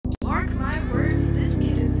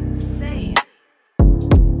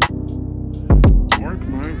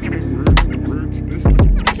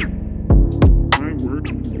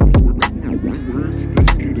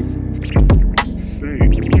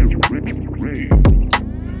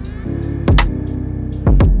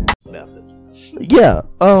Yeah.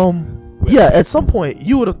 Yeah. At some point,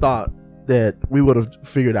 you would have thought that we would have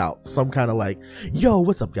figured out some kind of like, yo,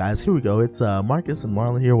 what's up, guys? Here we go. It's Marcus and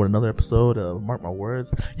Marlon here with another episode of Mark My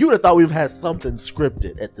Words. You would have thought we've had something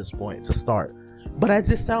scripted at this point to start, but it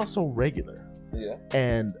just sounds so regular. Yeah.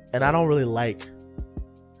 And I don't really like.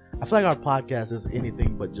 I feel like our podcast is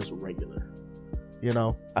anything but just regular. You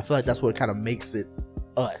know, I feel like that's what kind of makes it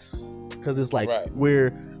us, because it's like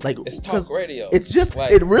we're like it's talk radio. It's just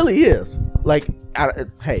like, it really is. Like,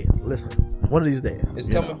 hey, listen, one of these days it's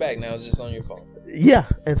coming back now. It's just on your phone. Yeah,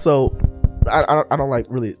 and so I don't like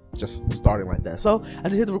really just starting like that. So I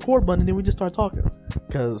just hit the record button and then we just start talking,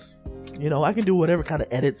 because you know I can do whatever kind of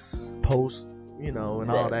edits, post, you know,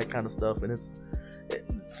 and all that kind of stuff. And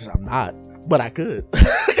I'm not, but I could.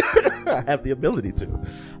 I have the ability to.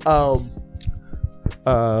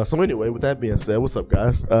 So anyway, with that being said, what's up,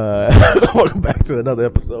 guys? Welcome back to another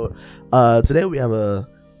episode. Today we have a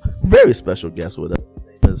very special guest with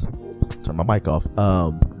us. Turn my mic off.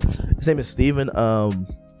 His name is Steven.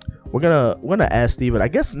 We're gonna ask Steven. I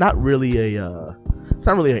guess not really it's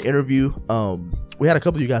not really an interview. We had a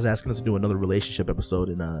couple of you guys asking us to do another relationship episode,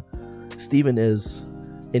 and Steven is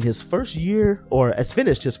in his first year, or has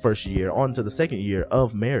finished his first year, on to the second year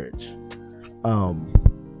of marriage.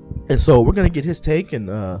 And so we're gonna get his take and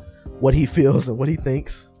what he feels and what he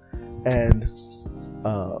thinks. And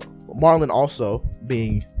Marlon, also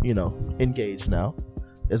being, you know, engaged now,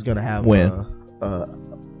 is gonna have when.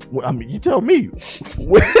 I mean, you tell me.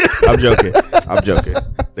 I'm joking.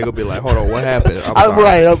 They're gonna be like, "Hold on, what happened?" I'm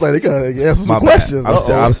right. I was like, they gonna answer some questions.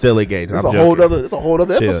 I'm still engaged. It's a whole other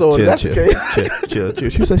episode. Chill, that's the case. Chill.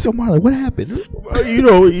 She was like, "So Marlon, what happened?" You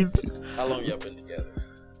know, how long y'all been together?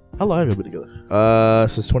 How long have you been together?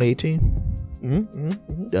 Since 2018.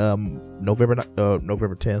 November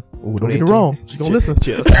 10th. Don't get it wrong. She's gonna listen.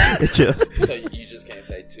 Chill. So you just can't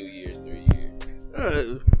say 2 years, 3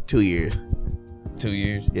 years. 2 years. 2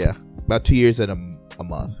 years. Yeah, about 2 years and a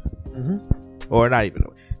month. Or not even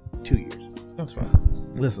 2 years. That's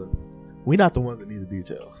fine. Listen, we not the ones that need the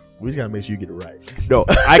details. We just gotta make sure you get it right. No,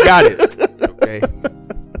 I got it. Okay.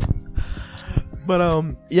 But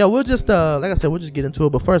yeah, we'll just like I said, we'll just get into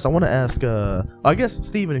it. But first, I want to ask, I guess,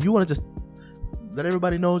 Steven, if you want to just let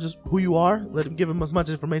everybody know just who you are, give them as much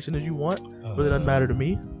information as you want. Really doesn't matter to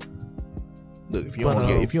me. Look, if you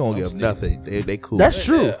don't give nothing, they cool. That's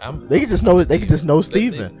true. Yeah, they can just know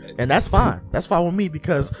Steven, and that's fine. That's fine with me,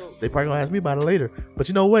 because they probably gonna ask me about it later. But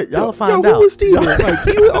you know what? Y'all will find out. Who was Steven? Like,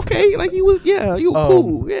 he was okay. Like, he was. Yeah, you were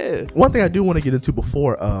cool. Yeah. One thing I do want to get into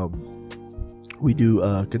before we do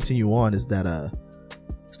continue on is that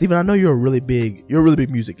Steven, I know you're a really big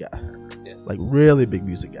music guy. Yes. Like, really big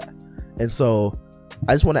music guy. And so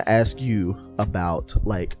I just want to ask you about,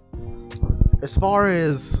 like, as far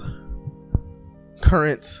as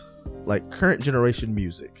current generation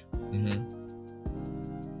music,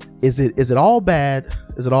 is it all bad?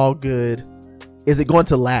 Is it all good? Is it going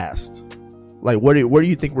to last? Like, where do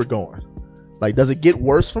you think we're going? Like, does it get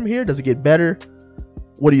worse from here? Does it get better?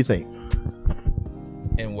 What do you think?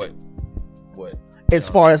 And what as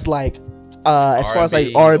far as like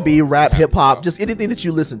R&B, rap, hip hop, just anything that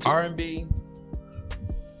you listen to. R&B,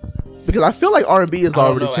 because I feel like R&B has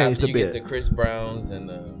already changed a bit. Get the Chris Browns and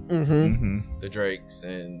the Drakes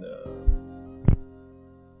and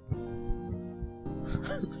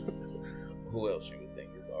who else you would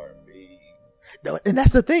think is R&B? And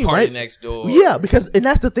that's the thing, Party right? Next Door. Yeah, and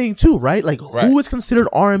that's the thing too, right? Like, who is considered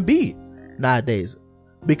R&B nowadays?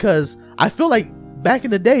 Because I feel like back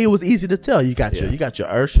in the day, it was easy to tell. You got your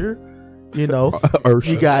Usher, you know.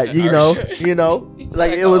 You got you know,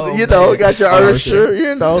 like it was, you know, got your Usher,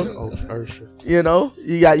 you know,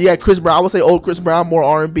 you got Chris Brown. I would say old Chris Brown, more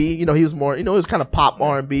R&B. You know, he was more, you know, it was kind of pop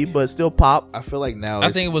R&B, but still pop. I feel like now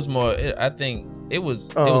I think it was more. I think it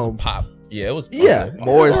was pop. Yeah, it was. Pop. Yeah,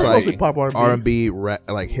 more it's like pop R&B, R&B,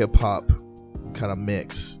 like hip hop, kind of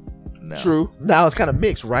mix. Now. True. Now it's kind of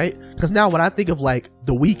mixed, right? Because now when I think of like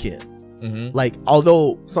The Weeknd. Like,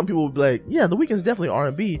 although some people would be like, yeah, The Weeknd's definitely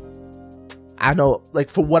R&B, I know,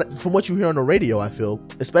 like, from what you hear on the radio, I feel,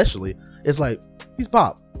 especially, it's like, he's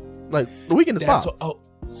pop. Like, The Weeknd is pop.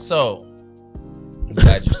 So I'm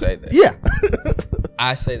glad you say that. Yeah.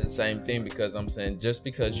 I say the same thing, because I'm saying just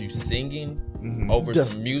because you singing over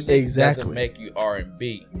some music doesn't make you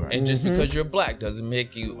R&B. Right. And just because you're black doesn't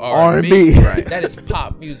make you R&B. Right. That is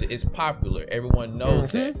pop music. It's popular. Everyone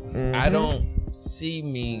knows that.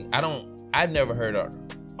 I never heard an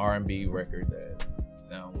R&B record that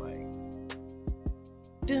sound like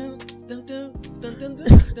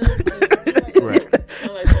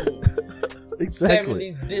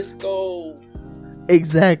exactly 70s disco.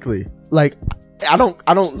 Exactly. Like, I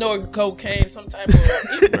don't snort cocaine, some type of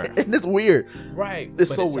and it's weird. Right.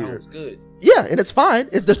 It's but so it weird. Sounds good. Yeah, and it's fine.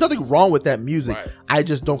 There's nothing wrong with that music. Right. I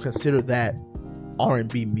just don't consider that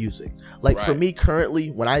R&B music. Like for me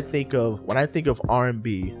currently, when I think of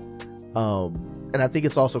R&B, and I think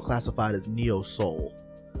it's also classified as neo soul.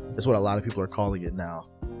 That's what a lot of people are calling it now.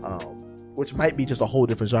 Which might be just a whole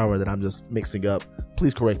different genre that I'm just mixing up.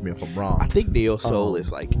 Please correct me if I'm wrong. I think neo soul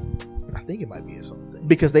is like, I think it might be something.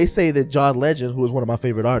 Because they say that John Legend, who is one of my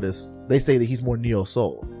favorite artists, they say that he's more neo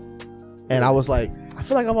soul. And I was like, I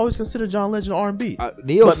feel like I've always considered John Legend R&B.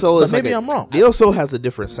 Neo soul is maybe I'm wrong. Neo soul has a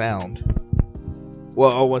different sound.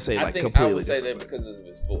 Well, I won't say like completely. I would say that because of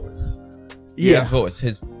his voice. Yeah, his voice.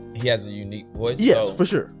 He has a unique voice. Yes, so, for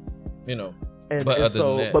sure. You know,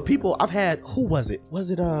 but people, I've had. Who was it?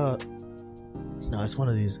 Was it No, it's one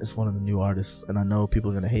of these. It's one of the new artists, and I know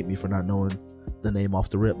people are gonna hate me for not knowing the name off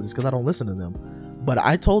the rip, but it's because I don't listen to them. But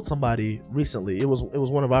I told somebody recently. It was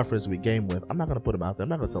one of our friends we game with. I'm not gonna put him out there. I'm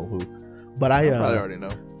not gonna tell who. But I probably already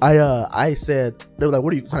know. I said, they were like,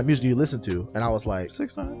 "What kind of music do you listen to?" And I was like,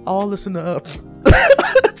 6ix9ine. I'll listen to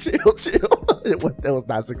chill. That was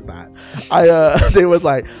not 6ix9ine. They was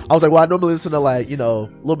like, I was like, well, I normally listen to like, a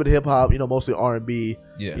little bit of hip hop, mostly R&B,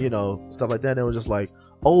 stuff like that. And it was just like,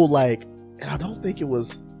 oh, like, and I don't think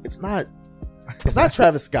it's not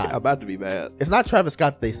Travis Scott. I'm about to be mad. It's not Travis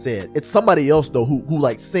Scott that they said. It's somebody else though who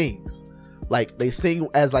like sings. Like they sing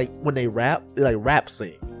as like when they rap, they like rap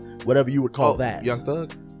sing. Whatever you would call that. Young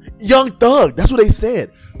Thug? Young Thug. That's what they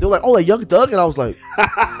said. They were like, oh, like Young Thug? And I was like,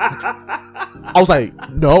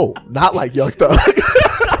 no, not like Young Thug.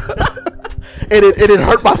 and it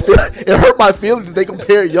hurt my feelings that they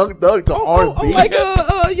compare Young Thug to R&B. Like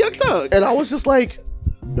Young Thug. And I was just like,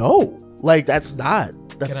 no, like that's not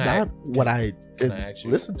what I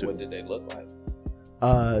listen to. What did they look like?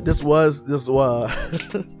 This was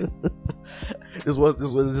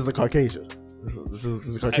a Caucasian. This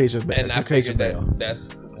is a Caucasian man. And I figured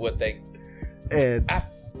that's what they. And I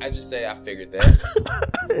just say I figured that.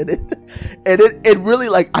 and it really,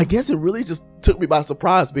 like, I guess it really just took me by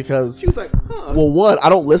surprise because she was like, huh. Well, one, I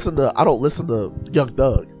don't listen to Young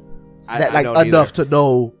Thug enough to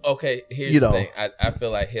know. Okay, here's the thing. I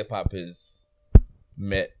feel like hip hop has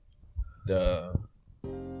met the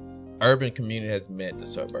urban community has met the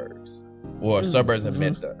suburbs, or suburbs have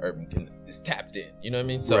met the urban community. It's tapped in. You know what I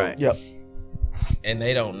mean? So right. Yep. And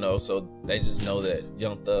they don't know, so they just know that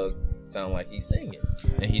Young Thug sound like he's singing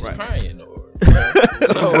and he's crying, or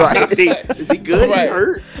so right. Is he good? Right. He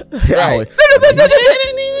hurt? Right.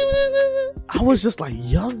 I was just like,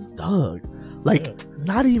 Young Thug, like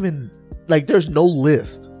not even like there's no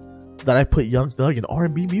list that I put Young Thug in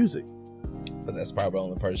R&B music. But that's probably the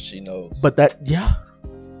only person she knows. But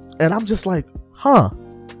and I'm just like,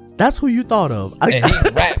 that's who you thought of. And he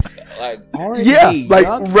raps like R&B, like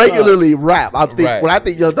regularly rap. When I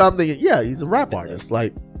think Young Thug, I'm thinking, he's a rap artist.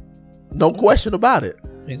 Like, no question about it.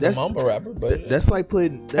 He's a mumble rapper, but that's like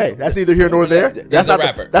putting. That's neither here nor there. That's not a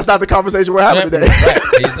rapper. That's not the conversation we're having today.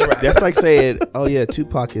 He's a rapper. That's like saying, "Oh yeah,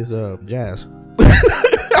 Tupac is jazz."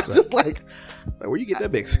 I'm just like, where you get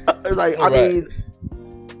that mix? Like, I mean,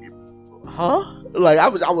 Like, I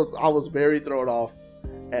was very thrown off,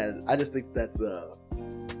 and I just think that's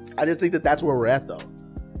where we're at though,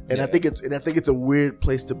 and I think it's a weird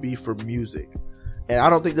place to be for music, and I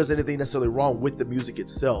don't think there's anything necessarily wrong with the music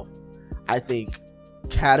itself. I think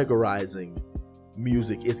categorizing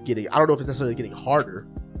music is I don't know if it's necessarily getting harder,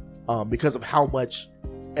 because of how much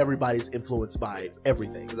everybody's influenced by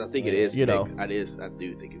everything. Because I think it is, mixed. I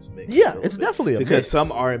do think it's mixed. Yeah, it's definitely a because mix. Some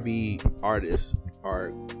R&B artists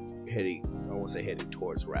are heading, I won't say heading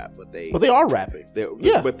towards rap, but they are rapping.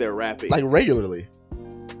 But they're rapping like regularly,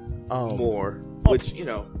 more, which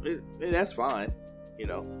that's fine, And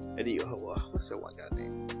what's that one guy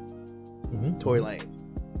name? Tory Lanez.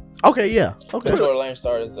 Okay, yeah. Okay. Tory Lanez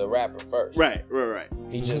started as a rapper first. Right.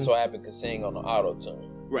 He just so happened to sing on the auto tune.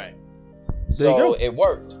 Right. So it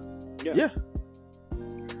worked. Yeah.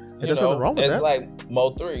 There's nothing wrong with that. It's like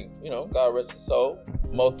Mo3, God rest his soul.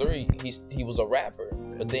 Mo3, he was a rapper,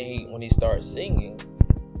 but then when he started singing,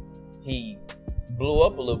 he blew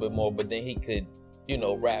up a little bit more. But then he could,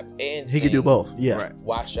 rap and sing. He could do both. Yeah. Right.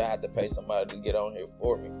 Why should I have to pay somebody to get on here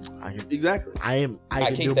for me? Exactly. I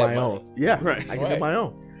can do my own. Yeah. Right. I can do my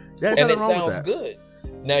own. And it sounds good.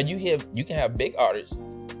 Now you can have big artists.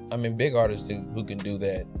 I mean, big artists who can do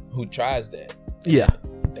that, who tries that. Yeah.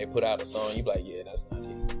 They put out a song, you be like, yeah, that's not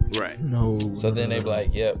it. Right. No. So then they be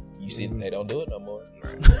like, yep, you see, they don't do it no more.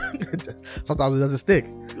 Right. Sometimes it doesn't stick.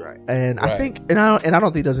 Right. And I think, and I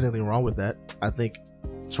don't think there's anything wrong with that. I think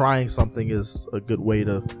trying something is a good way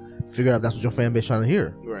to figure out if that's what your fan base is trying to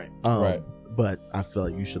hear. Right. Right. but I feel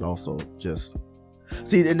like you should also just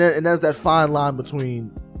see, and that's that fine line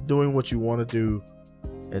between doing what you want to do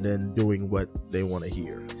and then doing what they want to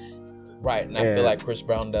hear. Right, and I feel like Chris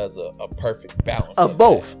Brown does a perfect balance of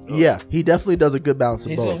both. That. Yeah, he definitely does a good balance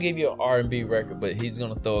of both. He's gonna give you an R&B record, but he's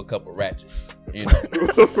gonna throw a couple ratchet,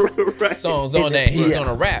 right. songs on there. He's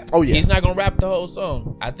gonna rap. Oh yeah, he's not gonna rap the whole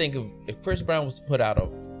song. I think if Chris Brown was to put out a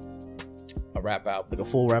rap album, like a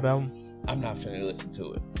full rap album, I'm not finna listen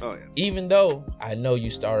to it. Oh yeah, even though I know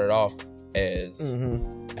you started off as a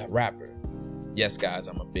rapper. Yes, guys,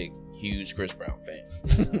 I'm a huge Chris Brown fan.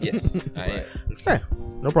 Yes, I am. Hey,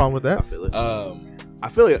 no problem with that. I feel it. I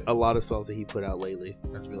feel like a lot of songs that he put out lately,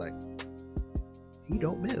 I have to be like, he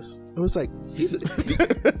don't miss. It was like he's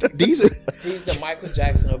the Michael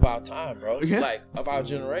Jackson of our time, bro. Yeah. Like of our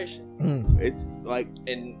generation. It's like,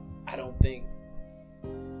 and I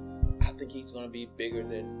think he's gonna be bigger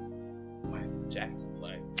than Michael Jackson.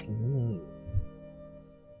 Like,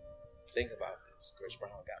 think about this. Chris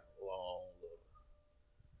Brown got a long.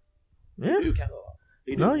 Yeah.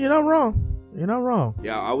 No, you're not wrong. You're not wrong.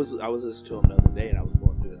 Yeah, I was listening to him the other day, and I was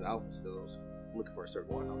going through his albums because I was looking for a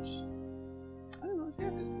certain one. I was just, I don't know if he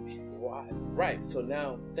had this movie. Why? Right. So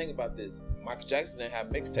now think about this. Michael Jackson didn't have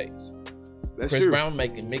mixtapes. That's Chris true. Brown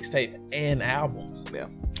making mixtape and albums. Yeah.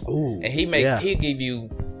 Ooh. And he'll give you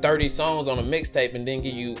 30 songs on a mixtape and then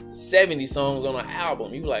give you 70 songs on an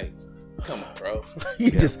album. You like, come on, bro.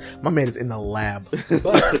 My man is in the lab.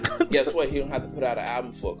 But guess what? He don't have to put out an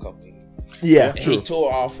album for a couple years. Yeah, and he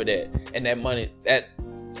tore off of that, and that money that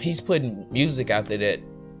he's putting music out there that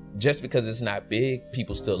just because it's not big,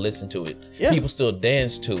 people still listen to it. Yeah. People still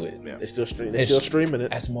dance to it. Yeah. They still streaming it.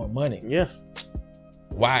 That's more money. Yeah.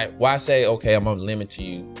 Why say, okay, I'm gonna limit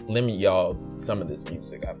y'all some of this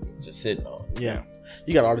music I'm just sitting on. Yeah.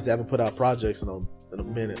 You got artists that haven't put out projects in a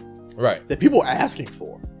minute. Right. That people are asking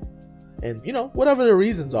for. And whatever their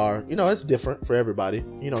reasons are, it's different for everybody.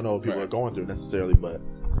 You don't know what people are going through necessarily, but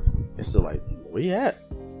it's still like, where you at?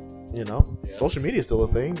 Social media is still a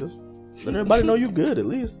thing. Just let everybody know you good at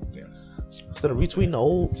least. Yeah. Instead of retweeting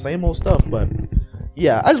the same old stuff. But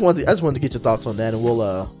yeah, I just wanted to get your thoughts on that, and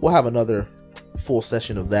we'll have another full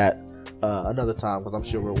session of that another time, because I'm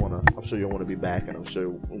sure you'll want to be back, and I'm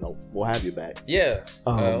sure we'll have you back. Yeah.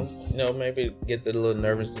 Maybe get the little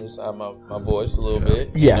nervousness out of my voice a little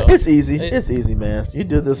bit. Yeah, it's easy. It's easy, man. You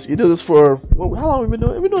do this for how long have we been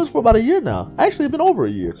doing? We've been doing this for about a year now. Actually, it's been over a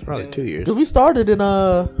year. It's probably 2 years. Because we started in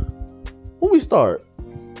when we start?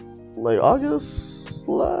 Like August?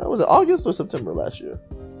 Was it August or September last year?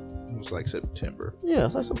 It was like September. Yeah,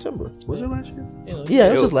 it's like September. Was it last year? Yeah,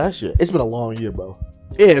 it was just last year. It's been a long year, bro.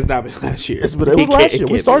 Yeah, it's not been last year. It was last year.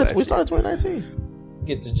 We started 2019.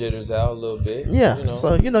 Get the jitters out a little bit. Yeah.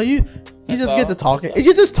 So you just get to talking.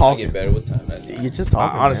 You just talking. Get better with time. That's it. You just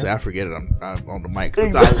talking. Honestly, I forget it. I'm on the mic.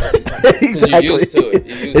 Exactly. You're used to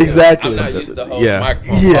it. Exactly. I'm not used to the whole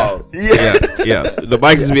microphone calls. Yeah. The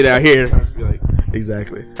mic is be down here.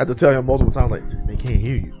 Exactly. I have to tell him multiple times, like, they can't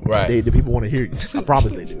hear you. Right. The people want to hear you. I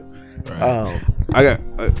promise they do. Right. I got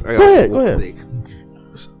go ahead.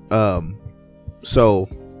 So,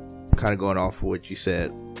 kind of going off of what you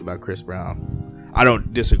said about Chris Brown, I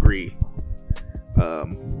don't disagree.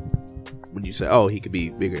 When you say, "Oh, he could be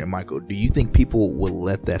bigger than Michael," do you think people will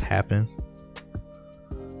let that happen?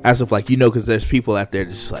 As of because there's people out there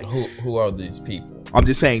just like, who are these people? I'm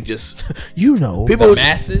just saying, just people, the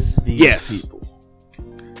masses. Yes. People.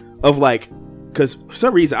 Of because for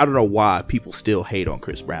some reason I don't know why people still hate on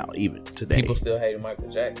Chris Brown even today. People still hate Michael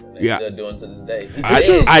Jackson. They're still doing to this day.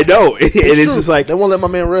 I know. It's just like they won't let my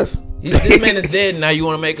man rest. This man is dead. Now you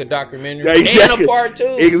want to make a documentary and a part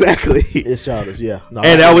 2? Exactly. It's childish. Yeah. No,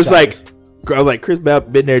 and I was like, Chris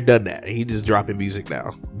Brown been there, done that. He just dropping music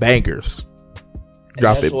now, bangers,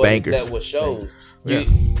 dropping bangers. That what shows.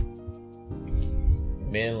 Men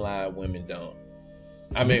lie, women don't.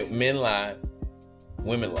 I mean, men lie.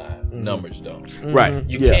 Women lie, numbers don't. Right.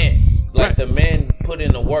 You can't. The men put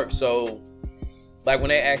in the work. So, when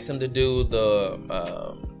they asked him to do the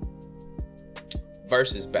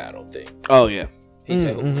versus battle thing. Oh, yeah. He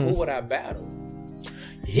said, who would I battle?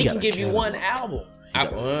 He can give you one album.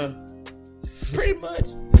 Pretty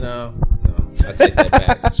much. No. I take that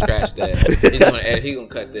back. Scratch that. He's gonna edit. He's gonna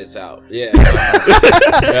cut this out. Yeah.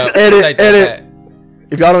 Edit.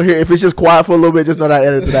 If y'all don't hear, if it's just quiet for a little bit, just know that I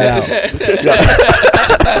edited that out.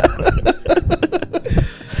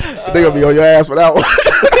 They're gonna be on your ass for that one.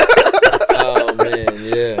 Oh man,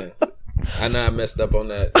 yeah. I know I messed up on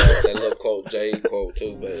that little quote, Jay quote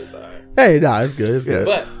too, but it's alright. Hey, nah, it's good. It's good.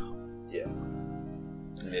 But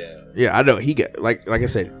yeah, I know he got like I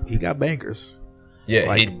said, he got bangers.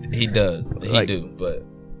 Yeah, he does. He do, but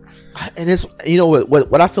And it's, you know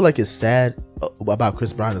what I feel like is sad about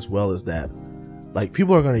Chris Brown as well is that, like,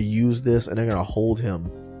 people are going to use this and they're going to hold him.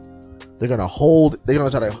 They're going to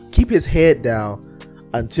try to keep his head down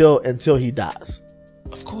until he dies.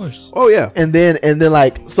 Of course. Oh yeah. And then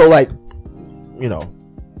like, so like, you know,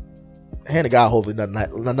 hand of God, hopefully nothing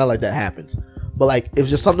like that happens. But like, if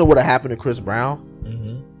just something would have happened to Chris Brown,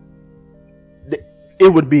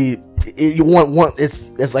 it would be,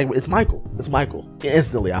 it's like, it's Michael. It's Michael.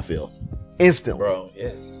 Instantly, I feel. Instantly. Bro,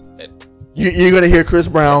 yes. You're gonna hear Chris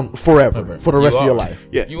Brown forever for the rest of your life.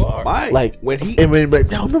 Yeah, you are. Like when he,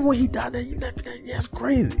 remember when he died? That's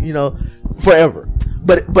crazy. You know, forever.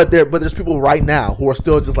 But there's people right now who are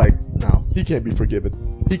still just like, no, he can't be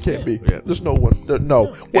forgiven. He can't be. Yeah. There's no one.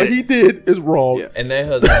 No, what he did is wrong. Yeah. And their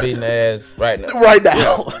husband beating their ass right now. Right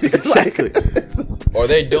now, yeah. Exactly. Or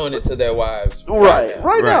they're doing it to their wives. Right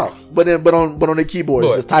now. But on the keyboard,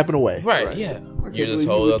 it's just typing away. Right. Yeah. You're this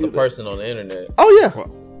whole other person on the internet. Oh yeah. Well,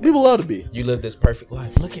 people love to be. You live this perfect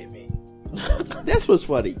life. Look at me. That's what's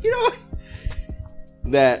funny. You know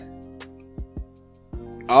that.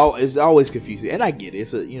 Oh, it's always confusing, and I get it.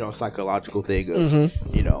 It's a psychological thing of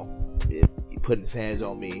he putting his hands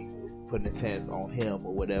on me, putting his hands on him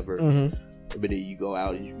or whatever. But then you go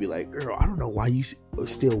out and you be like, "Girl, I don't know why you are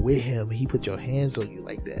still with him. He put your hands on you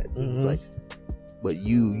like that." It's like, but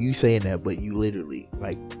you saying that, but you literally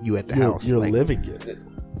like you at the house, you're like, living it.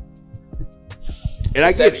 And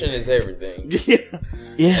perception is everything. Yeah,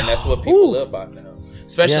 and that's what people live by now.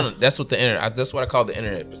 Especially that's what the internet. That's what I call the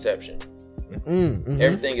internet perception.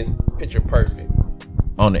 Everything is picture perfect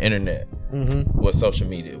on the internet. With social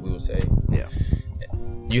media, we would say. Yeah,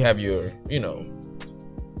 you have your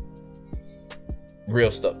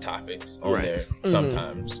real stuff topics on there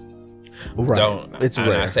sometimes. Right, it's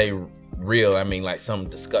rare. I say real, I mean like some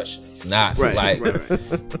discussions, not like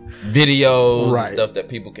videos and stuff that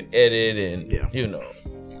people can edit and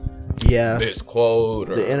this quote.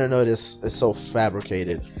 Or, the internet is so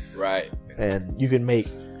fabricated, right? And you can make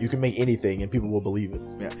anything and people will believe it.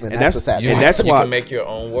 Yeah, and that's the sad. And that's why you can make your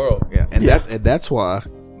own world. Yeah, and that's why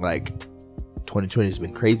like 2020 has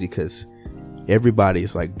been crazy because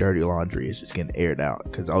everybody's like dirty laundry is just getting aired out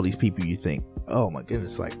because all these people you think, oh my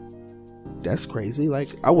goodness, like that's crazy. Like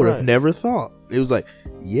I would have never thought. It was like,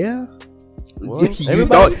 yeah. Well, you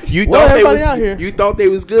thought they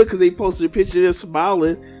was good because they posted a picture of them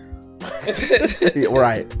smiling,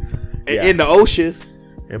 right? In the ocean.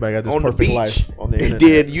 Everybody got this on perfect the beach, life on the internet.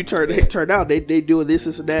 And then you turned out they doing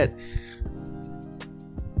this and that.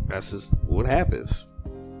 That's just what happens.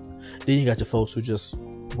 Then you got your folks who just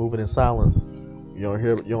moving in silence. You don't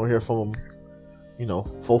hear from them.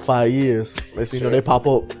 4-5 years. Next thing you know, they pop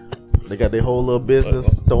up. They got their whole little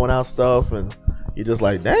business throwing out stuff, and you're just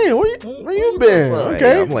like, dang, where you been?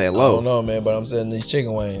 Okay, yeah, I'm laying low. I don't know, man, but I'm selling these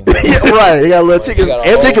chicken wings. Yeah, right. They got a little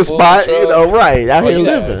chicken spot. Right out here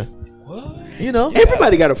living.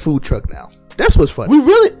 Everybody got a food truck now. That's what's funny. We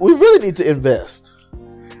really need to invest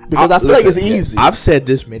because I feel like it's easy. I've said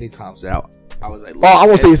this many times out. I was like, I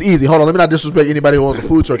won't say it's easy. Hold on, let me not disrespect anybody who owns a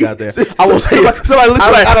food truck out there. I won't say somebody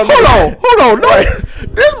listen. Hold on. No,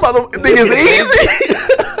 this mother thing is easy.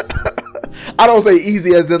 I don't say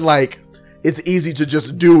easy as in like it's easy to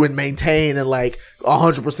just do and maintain and like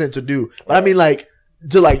 100% to do. But I mean like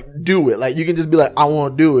to like do it. Like you can just be like, I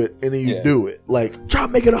want to do it, and then you do it. Like try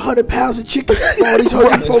making 100 pounds of chicken. All these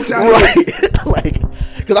hungry folks out here. Like,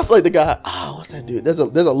 because I feel like the guy. Oh, what's that dude? There's a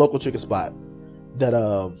local chicken spot that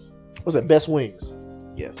what's that? Best Wings.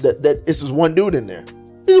 Yeah. That it's just one dude in there.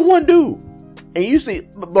 There's one dude, and you see,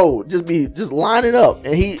 bro, just line it up,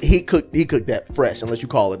 and he cooked that fresh unless you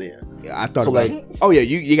call it in. Yeah, I thought so. Like, oh yeah,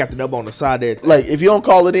 you got the number on the side there. Like, if you don't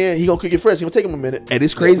call it in, he gonna cook it fresh. He gonna take him a minute, and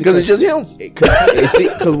it's crazy because it's just him.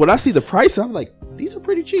 Because when I see the price, I'm like, these are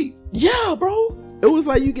pretty cheap. Yeah, bro. It was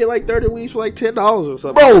like you get like 30 wings for like $10 or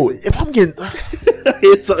something. Bro, if I'm getting,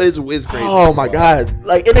 it's crazy. Oh my god,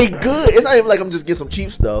 like, and they good. It's not even like I'm just getting some cheap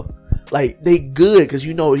stuff. Like they good because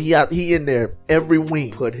he in there every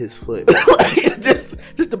wing. Put his foot.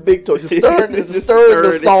 just a big toe, just stirring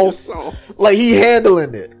the sauce. Like he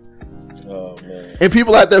handling it. Oh man! And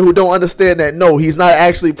people out there who don't understand that, no, he's not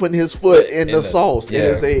actually putting his foot in the sauce. Yeah.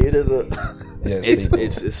 It is a.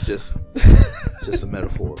 It's just a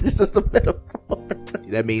metaphor. It's just a metaphor.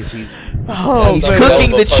 That means he's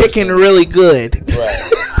cooking the chicken really good.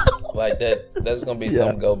 Right. Like that. There's gonna be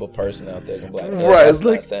some gullible person out there gonna be like, right? It's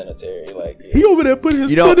like sanitary. Like he over there putting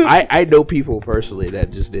his. I know people personally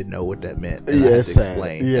that just didn't know what that meant. And I had to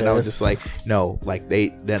explain. Yeah, and I was just like, no, like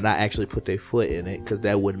they're not actually put their foot in it because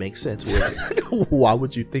that wouldn't make sense. Would it? Why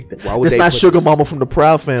would you think that? Why would it's not Sugar Mama from the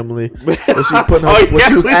Proud Family? When she put her,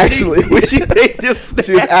 she was actually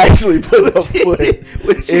putting her foot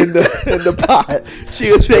in the pot.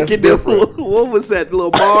 She was making them. What was that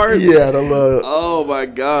little bars? Yeah, the little. Oh my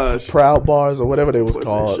gosh, Proud bars or whatever they was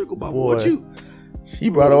called. Sugar Mama, what you? He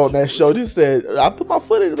brought her on that show. Just said, I put my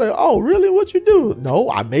foot in it. It's like, oh, really? What you do? No,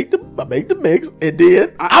 I make the mix, and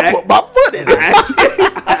then I put my foot in it.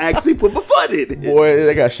 I actually put my foot in it. Boy,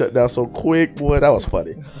 they got shut down so quick. Boy, that was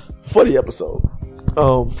funny. Funny episode.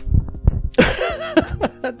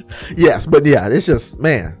 Yes, but yeah, it's just,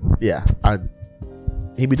 man, yeah,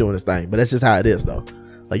 he be doing his thing, but that's just how it is, though.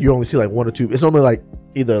 Like, you only see like one or two. It's normally like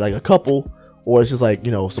either like a couple, or it's just like,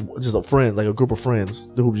 you know, just a friend, like a group of friends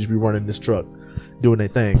who just be running this truck, doing their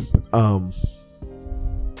thing.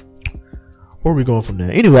 Where are we going from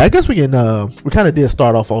there? Anyway, I guess we can. We kind of did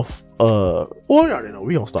start off. Well, you already know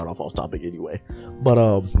we gonna start off topic anyway. But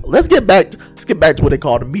let's get back to what they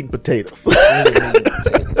call the meat and potatoes.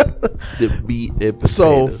 The meat and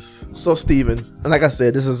potatoes. So Steven, and like I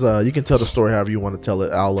said, this is you can tell the story however you want to tell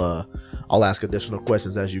it. I'll ask additional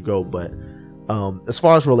questions as you go. But as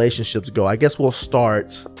far as relationships go, I guess we'll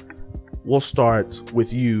start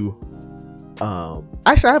with you.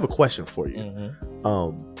 Actually, I have a question for you.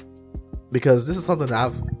 Mm-hmm. Because this is something that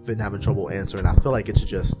I've been having trouble answering. I feel like it's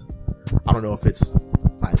just, I don't know if it's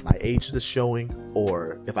my age that's showing,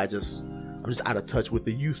 or if I'm just out of touch with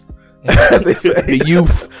the youth, as they say. The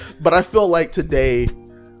youth. But I feel like today,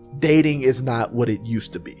 dating is not what it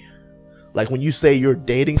used to be. Like when you say you're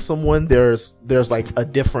dating someone, there's like a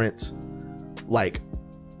different, like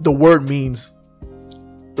the word means,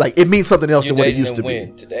 like it means something else than what it used to be.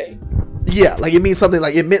 Today? Yeah, like it means something,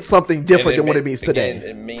 like it meant something different than what it means today.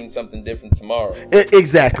 It means something different tomorrow.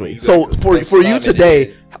 Exactly. So for you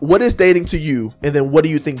today, what is dating to you, and then what do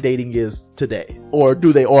you think dating is today, or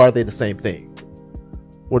are they the same thing?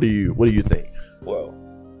 What do you think? Well,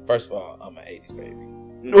 first of all, I'm an '80s baby.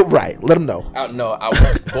 Right. Let them know. I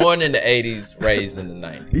was born in the '80s, raised in the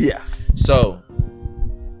 '90s. Yeah. So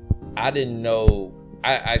I didn't know.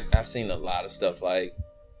 I've seen a lot of stuff like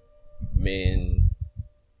men.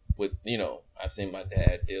 With, you know, I've seen my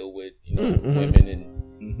dad deal with, you know, women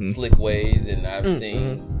in slick ways, and I've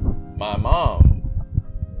seen my mom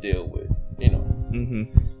deal with, you know,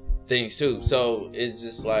 things too. So it's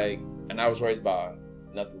just like, and I was raised by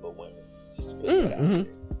nothing but women, just to put that out there.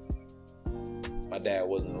 My dad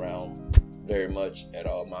wasn't around very much at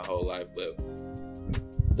all my whole life, but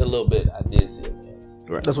the little bit I did see of him.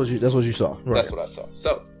 Right. That's what you saw. Right. That's what I saw.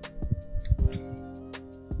 So.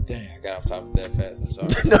 Dang, I got off topic that fast. I'm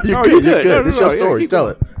sorry. No, you're good. No, it's your story. Tell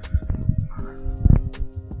it.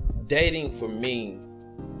 Dating for me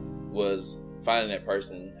was finding that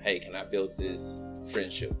person. Hey, can I build this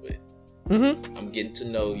friendship with? I'm getting to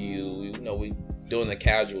know you. You know, we doing the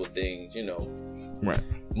casual things. You know, right?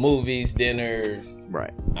 Movies, dinner.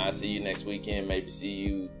 Right. I'll see you next weekend. Maybe see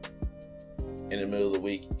you in the middle of the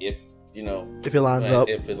week if you know if it lines up.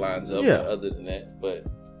 If it lines up. Yeah. Other than that, but.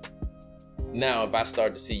 Now, if I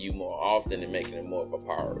start to see you more often and making it more of a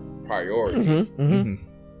priority,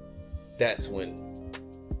 that's when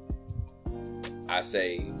I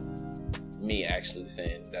say, me actually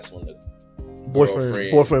saying that's when the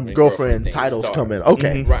girlfriend titles come in.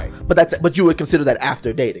 Okay, right. But you would consider that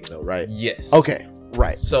after dating, though, right? Yes. Okay,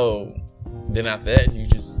 right. So then after that, you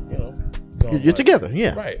just you're together,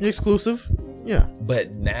 yeah. Right. You're exclusive, yeah.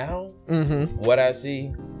 But now, what I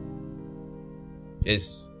see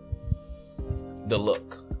is. The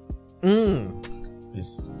look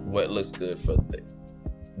is what looks good for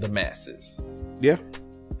the masses. Yeah.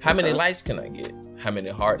 How many likes can I get? How many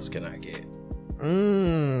hearts can I get?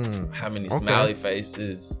 How many smiley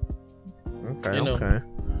faces? Okay.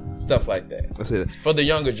 Stuff like that. That's it. For the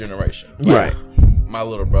younger generation. Right. My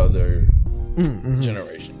little brother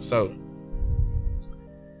generation. So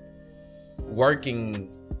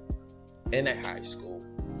working in a high school.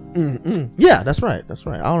 Yeah, that's right.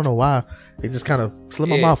 I don't know why it just kind of slipped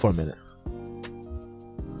my mouth for a minute.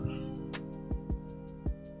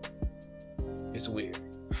 It's weird.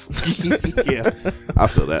 Yeah, I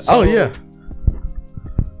feel that. So, yeah.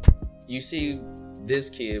 You see this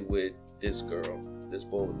kid with this girl, this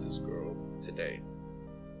boy with this girl today.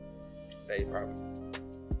 They probably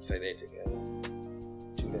say they together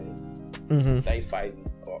 2 days. They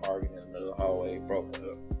fighting or arguing in the middle of the hallway, broken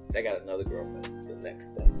up. They got another girlfriend the next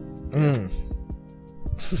day.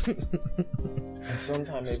 And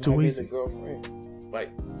sometimes it might be the girlfriend,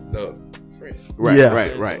 like the friend. Right, Yeah.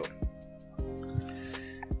 right.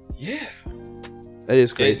 Yeah, That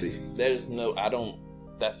is crazy.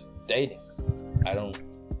 That's dating.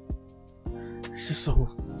 It's just so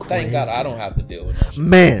crazy. Thank God I don't have to deal with that shit.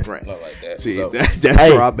 Man. Right. Not like that. See, So, that's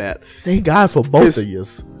Hey. where I'm at. Thank God for both of you.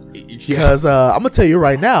 Because I'm gonna tell you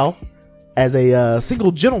right now, as a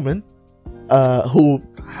single gentleman, who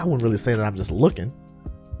I wouldn't really say that I'm just looking,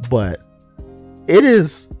 but it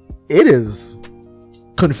is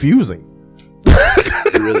confusing.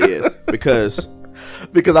 It really is because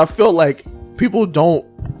I feel like people don't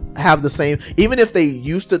have the same, even if they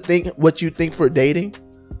used to think what you think for dating.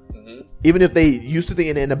 mhm. Even if they used to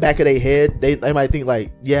think in the back of their head, they might think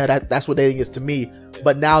like, yeah, that's what dating is to me.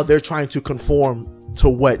 But now they're trying to conform to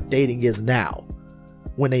what dating is now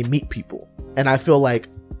when they meet people. And I feel like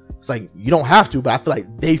it's like you don't have to, but I feel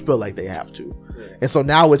like they feel like they have to. Yeah. And so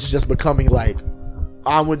now it's just becoming like,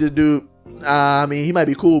 I'm with this dude. I mean, he might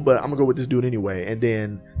be cool, but I'm gonna go with this dude anyway. And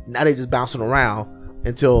then now they just bouncing around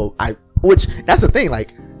until which that's the thing.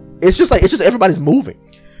 Like, it's just everybody's moving.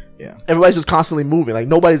 Yeah. Everybody's just constantly moving. Like,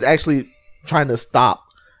 nobody's actually trying to stop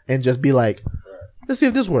and just be like, let's see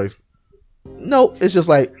if this works. No, it's just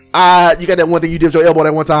like, you got that one thing you did with your elbow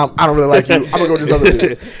that one time. I don't really like you. I'm gonna go with this other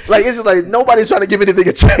dude. Like, it's just like nobody's trying to give anything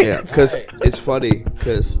a chance. yeah, because it's funny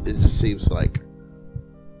because it just seems like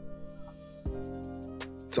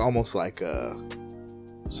it's almost like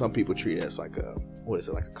some people treat it as like a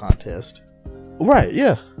like a contest, Right?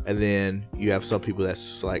 Yeah. and then you have some people that's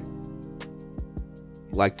just like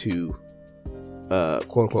to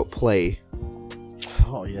quote unquote play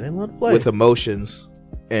Oh yeah, they want to play with emotions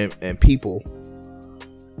and people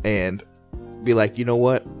and be like, you know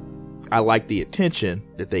what, I like the attention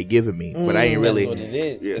that they giving me, but I ain't really. That's what it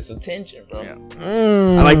is. Yeah. It's attention, bro. Yeah.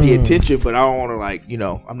 I like the attention, but I don't want to like,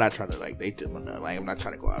 I'm not trying to like date them or nothing. Like, I'm not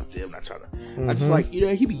trying to go out with them. I'm not trying to. I just like,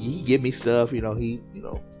 he give me stuff. He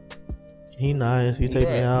nice. He take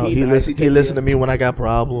me Right. out. He He nice. listen. He listen to me when I got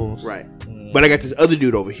problems. right. Mhm. But I got this other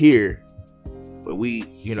dude over here, but we,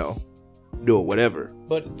 do it whatever.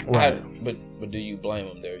 But Right. but do you blame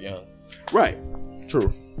them? They're young. Right.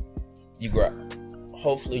 True. You grow.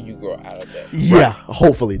 Hopefully, you grow out of that. Yeah.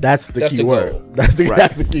 Hopefully, that's the That's key the word. goal. That's the Right.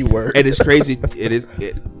 that's the key word. And it's crazy.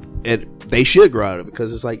 And they should grow out of it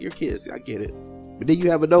because it's like, you're kids. I get it. But then you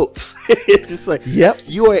have adults. It's just like, Yep.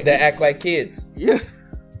 you ain't. They act like kids. Yeah.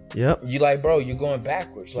 Yep. You like, bro, you're going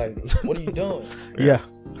backwards. Like, what are you doing? Yeah.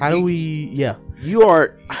 How do we? Yeah. You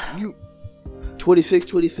 26,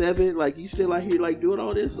 27. Like, you still out here like doing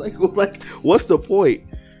all this. Like what's the point?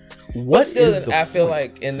 What But still, is the I feel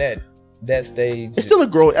point? like in that stage, It's still a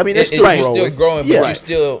growing. I mean, it's still you're growing. still growing, Yeah.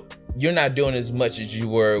 but you're not doing as much as you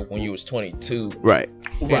were when you was 22. Right.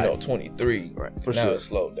 Right. 23. Right. For now sure. it's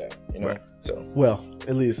slowed down. Right. So Well,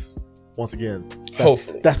 at least once again,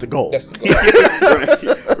 hopefully that's the goal. that's the goal.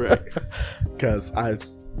 Right. Because I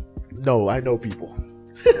know people.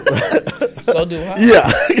 So do I. Yeah,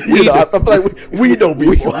 I feel like we know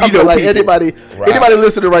people. I feel know like people. anybody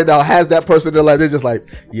listening right now has that person in their life. They're just like,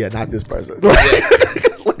 yeah, not this person.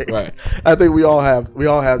 Like, Right. I think we all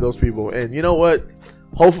have those people, and you know what?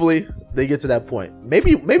 Hopefully, they get to that point.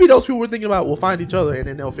 Maybe those people we're thinking about will find each other, and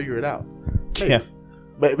then they'll figure it out. Maybe. Yeah.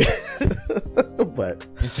 Maybe. But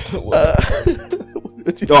You said what?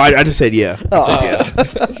 No, I just said yeah. Oh,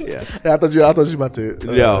 Yeah. I thought you were about to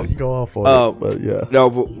No. go on for it, but yeah, No,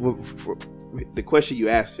 but for the question you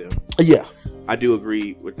asked him, yeah, I do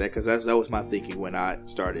agree with that because that was my thinking when I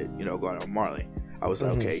started, going on Marley. I was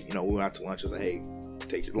like, okay, we went out to lunch. I was like, hey,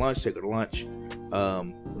 take her to lunch.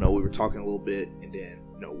 We were talking a little bit, and then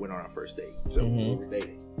went on our first date. So we were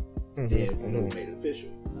dating. Then we made it official.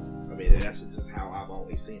 I mean, that's just how I've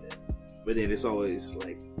always seen it. But then it's always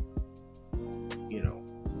like,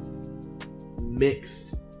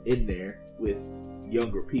 mixed in there with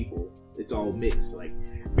younger people. It's all mixed. Like,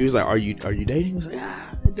 he was like, "Are you dating?" He was like,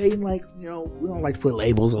 "I'm dating. Like, we don't like to put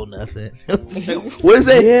labels on nothing." What is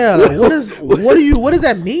that? yeah. Like, what does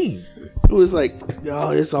that mean? It was like,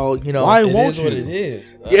 it's all Why It won't is you? what it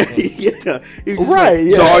is. Yeah. He was just Right, like,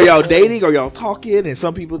 yeah. So are y'all dating? Are y'all talking? And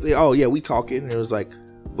some people say, "Oh yeah, we talking." And it was like,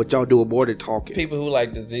 "But y'all doing more than talking." People who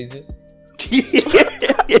like diseases,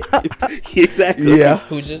 Exactly. Yeah,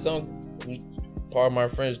 who just don't. Part of my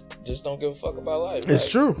friends just don't give a fuck about life. it's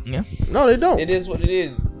Like, true. Yeah. No, they don't. It is what it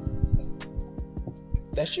is.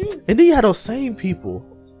 That's you. And then you had those same people,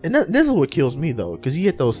 and this is what kills me though, because you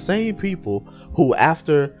get those same people who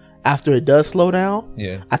after it does slow down,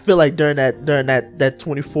 Yeah. I feel like during that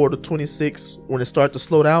 24 to 26 when it starts to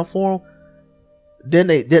slow down for them,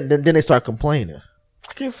 then they start complaining.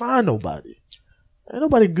 I can't find nobody. Ain't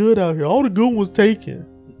nobody good out here. All the good ones taken.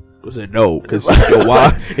 I said no, because you know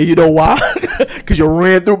why? And you know why? Because you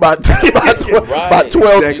ran through about 12,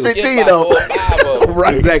 exactly. 15 of them.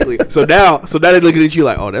 Right, exactly. So now they're looking at you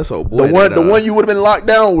like, oh, that's old boy. The one you would have been locked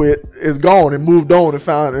down with is gone and moved on and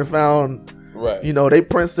found. Right. You know, they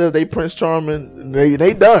Prince Charming.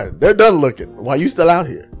 They done. They're done looking. While you still out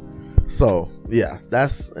here. So yeah,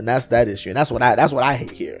 that's that issue, and that's what I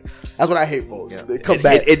hate here. That's what I hate, folks. Yeah. They come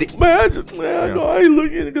back. Man, I ain't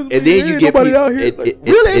looking because and then you get nobody out here.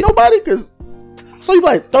 Really ain't nobody because. So you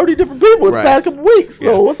like 30 different people in the past couple weeks.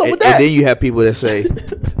 So what's up with that? And then you have people that say,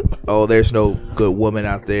 "Oh, there's no good woman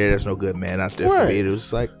out there. There's no good man out there for me." It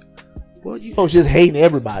was like, well, you folks just hating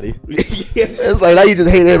everybody. It's like now you just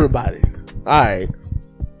hate everybody. All right.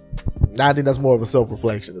 Now I think that's more of a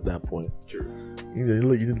self-reflection at that point. True. You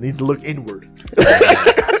need to look inward.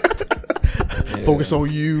 Focus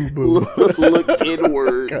on you, boo. Look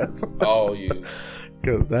inward. All you.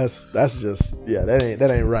 Because that's just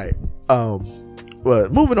that ain't right.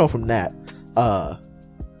 But moving on from that,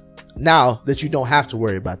 now that you don't have to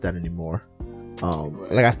worry about that anymore,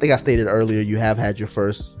 like I think I stated earlier, you have had your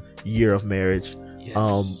first year of marriage.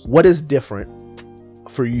 Yes. What is different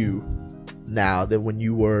for you now than when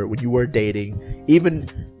you were dating? Even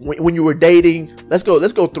when you were dating, let's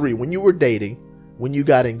go 3. When you were dating, when you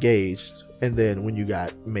got engaged, and then when you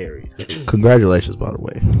got married. Congratulations, by the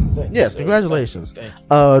way. Yes, congratulations. Thank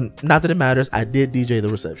you. Not that it matters. I did DJ the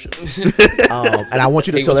reception, and I want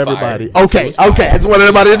you to tell everybody. Fired. Okay. I just want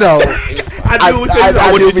everybody to know. I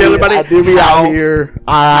want you to tell everybody. I do be out here.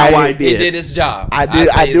 I did. He did his job.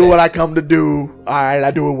 I do what I come to do. All right, I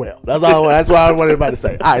do it well. That's all. That's what I want everybody to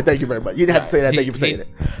say. All right, thank you very much. You didn't have to say that. Thank you for saying it.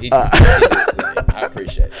 I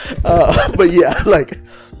appreciate it. But yeah,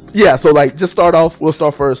 yeah, so just start off. We'll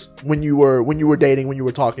start first when you were dating, when you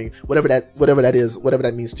were talking, whatever that is, whatever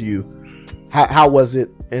that means to you. How was it?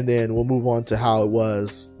 And then we'll move on to how it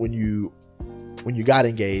was when you got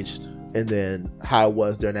engaged, and then how it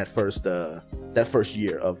was during that first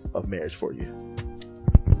year of marriage for you.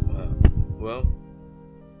 Well,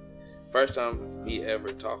 first time he ever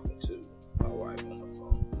talking to my wife on the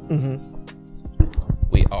phone. Mm-hmm.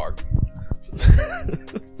 We argued.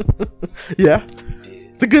 Yeah.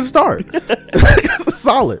 It's a good start.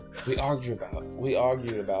 Solid. We argued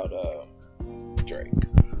about Drake.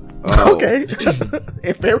 Oh. Okay.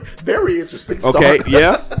 Very, very interesting start. Okay,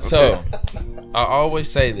 yeah. So, I always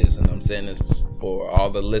say this, and I'm saying this for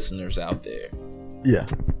all the listeners out there. Yeah.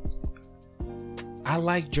 I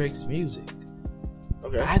like Drake's music.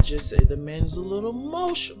 Okay. I just say the man is a little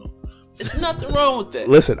emotional. There's nothing wrong with that.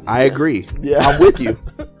 Listen, I agree. Yeah. I'm with you.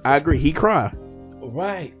 I agree. He cried.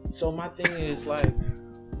 Right. So my thing is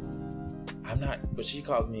I'm not, but she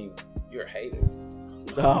calls me, you're a hater.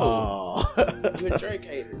 Oh. You're a Drake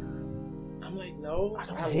hater. I'm like, no, I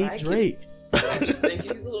don't hate Drake. But I just think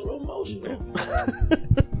he's a little emotional.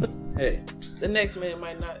 Hey, the next man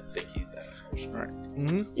might not think he's that emotional. Right.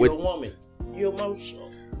 Mm-hmm. You're a woman. You're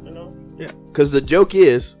emotional. You know? Yeah. Because the joke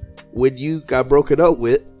is, when you got broken up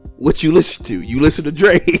with, what you listen to? You listen to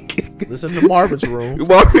Drake. Listen to Marvin's Room.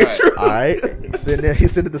 Marvin's Room. All right. Sitting there.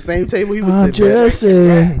 He's sitting at the same table he was sitting just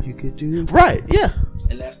saying you could do. Right. Yeah.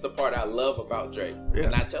 And that's the part I love about Drake. Yeah.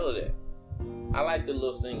 And I tell her that. I like the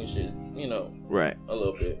little singing shit, right, a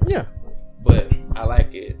little bit. Yeah. But I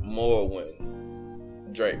like it more when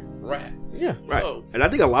Drake raps. Yeah. Right. So, and I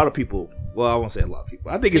think a lot of people, well, I won't say a lot of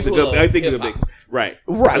people. I think it's a good, I think it's a big, right.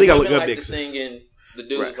 Right. I think a good like mix. The singing, the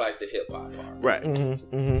dudes like the hip hop part. Right.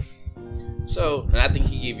 Mm-hmm. Mm-hmm. So, and I think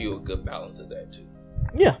he gave you a good balance of that too.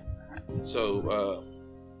 Yeah. So,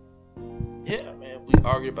 yeah, man, we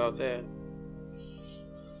argued about that.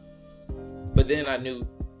 But then I knew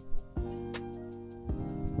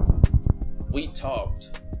we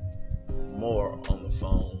talked more on the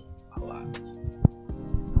phone a lot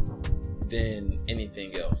than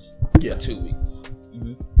anything else for 2 weeks.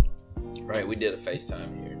 Mm-hmm. Right? We did a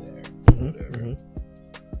FaceTime here and there. Mm-hmm.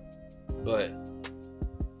 But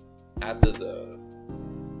after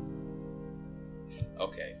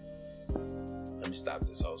okay, let me stop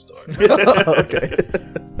this whole story. Okay.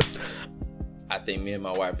 I think me and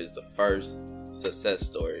my wife is the first success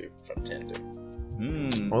story from Tinder.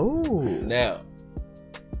 Oh, now,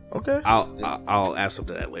 okay. I'll add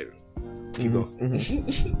something to that later. Keep going.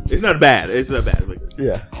 Mm-hmm. It's not bad.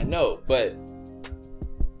 Yeah, I know, but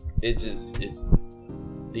it's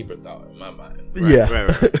deeper thought in my mind. Right? Yeah, right.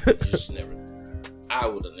 I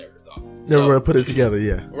would have never thought. Never would have put it together.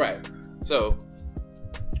 Yeah, right. So,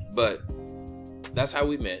 but that's how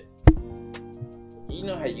we met. You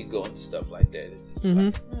know how you go into stuff like that. It's just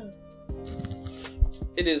like,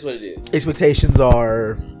 it is what it is. Expectations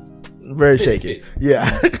are Very shaky.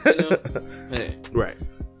 Yeah. Right.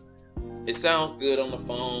 It sounds good on the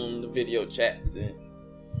phone, the video chats,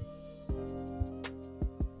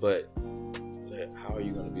 but how are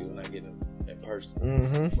you going to be when I get in person?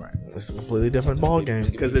 Mm-hmm. Right. It's a completely different ball game.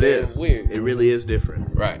 Because it is weird. It really is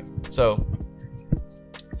different. Right. So,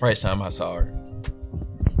 first time I saw her,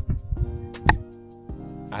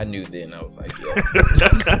 I knew then. I was like, yeah.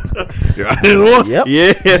 Yep.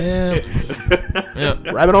 Yeah.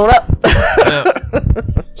 Wrap it on up.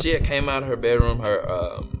 She had came out of her bedroom.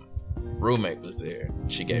 Her roommate was there.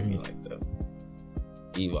 She gave me like the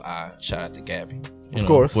evil eye. Shout out to Gabby. Of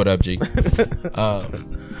course. What up, G?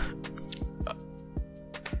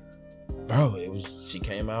 Bro, she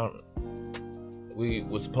came out. We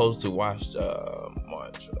were supposed to watch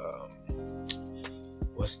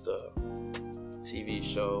what's the TV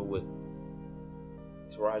show with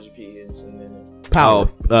Taraji P. Henson in it?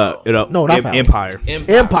 Power. No, not Power. Empire.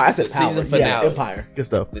 I said Power. Season finale. Yeah, Empire. Good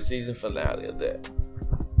stuff. The season finale of that.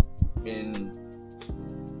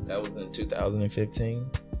 That was in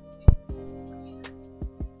 2015.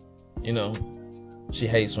 You know, she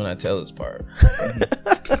hates when I tell this part.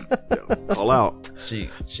 All out. She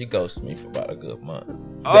ghosted me for about a good month.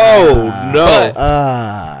 Oh no!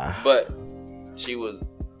 But she was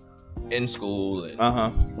in school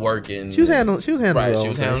and working. She was handling. Right. She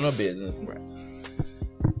was handling her business. Right.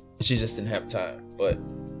 She just didn't have time. But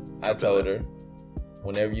I told her,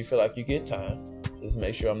 whenever you feel like you get time, just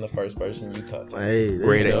make sure I'm the first person you contact. Hey,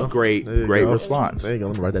 great response. There you go.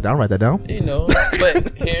 Let me write that down. Write that down. You know,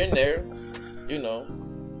 but here and there, you know,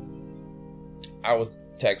 I was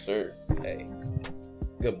text her, hey,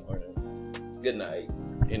 good morning, good night,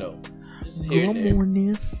 you know, just here and there. Good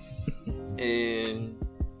morning. And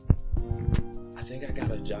I think I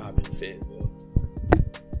got a job in Fayetteville.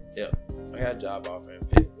 Yeah, I got a job offer in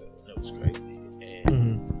Fayetteville. It was crazy.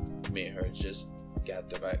 And me and her just got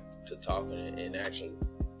back to talking and actually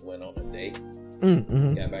went on a date.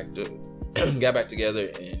 Got back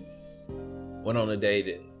together and went on a date,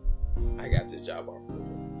 and I got the job offer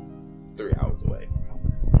 3 hours away.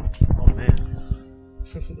 Oh man.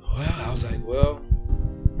 Well, I was like, well,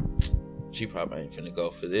 she probably ain't finna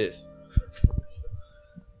go for this.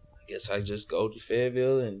 I guess I just go to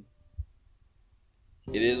Fayetteville, and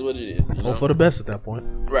it is what it is. You know? Hope for the best at that point.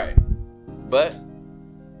 Right. But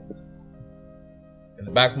in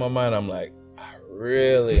the back of my mind, I'm like, I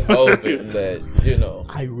really hoping that, you know,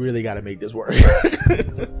 I really got to make this work.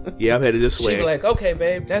 Yeah, I'm headed this way. She be like, okay,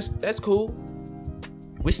 babe, that's cool.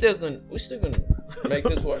 We still gonna make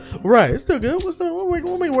this work. Right, it's still good. We'll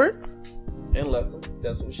make it work. And luckily,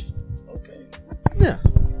 that's what she. Okay. Yeah.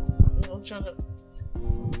 You know, I'm trying to.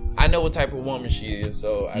 I know what type of woman she is,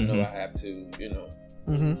 so I know I have to, you know,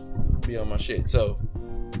 be on my shit. So,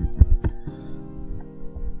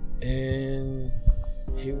 and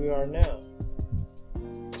here we are now.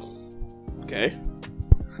 Okay.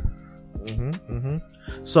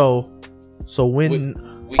 So when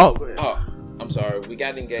I'm sorry, we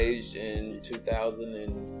got engaged in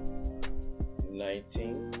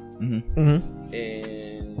 2019,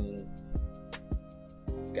 and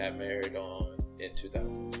got married in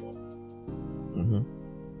 2020.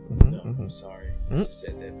 No, I'm sorry, I just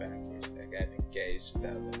said that backwards. I got engaged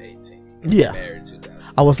 2018. Yeah, married 2000.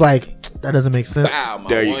 I was like, that doesn't make sense. Wow,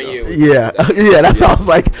 there you go. Yeah, that sounds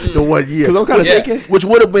like the 1 year. Because I'm kind of thinking, which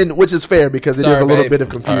is fair because it is a little bit of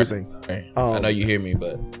confusing. Right. I know you hear me,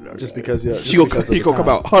 but just because she gonna come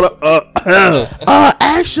out. Hold up.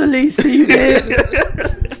 Actually, Steven.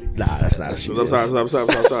 Nah, that's not. I'm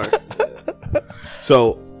sorry.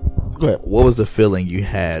 So, go ahead. What was the feeling you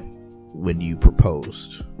had when you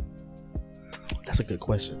proposed? That's a good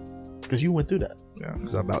question because you went through that. Yeah,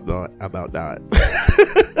 because I about died.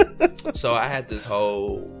 So I had this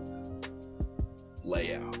whole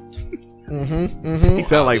layout. He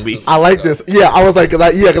sounded like me. I like this. Yeah, I was like, because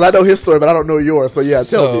I know his story, but I don't know yours. So yeah,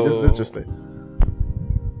 tell me. This is interesting.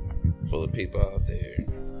 For the people out there,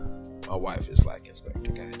 my wife is like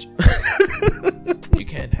Inspector Gadget. You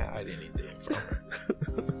can't hide anything from her,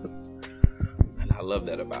 and I love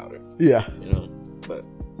that about her. Yeah, you know, but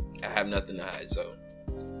I have nothing to hide, so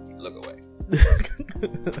look away. I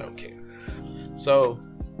don't care. So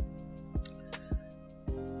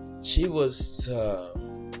she was I'm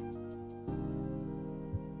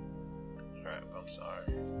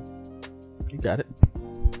sorry. You got it.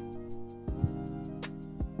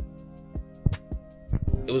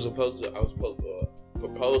 I was supposed to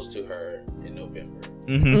propose to her in November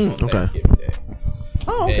on Thanksgiving Day.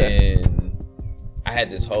 Oh, okay. And I had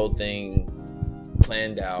this whole thing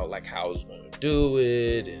planned out, like how I was going to do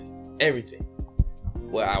it and everything.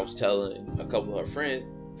 Well, I was telling a couple of her friends,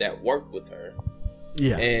 that worked with her.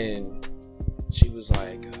 Yeah. And she was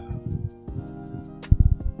like,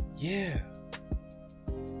 yeah,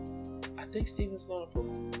 I think Steven's going to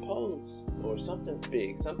propose, or something's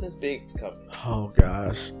big's coming. Oh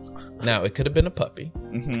gosh. Now it could have been a puppy.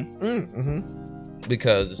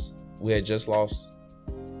 Because we had just lost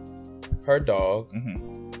her dog,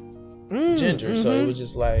 Ginger. So it was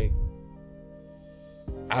just like,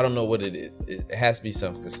 I don't know what it is. It has to be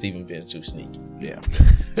something because Steven been too sneaky. Yeah.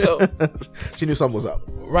 So she knew something was up.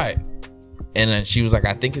 Right. And then she was like,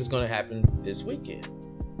 I think it's going to happen this weekend.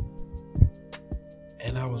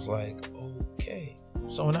 And I was like, okay.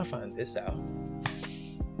 So when I find this out,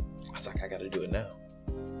 I was like, I got to do it now.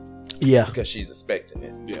 Yeah. Because she's expecting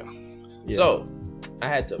it. Yeah. So I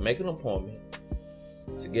had to make an appointment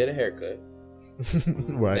to get a haircut.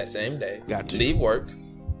 Right. That same day. Got to leave work.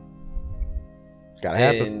 Gotta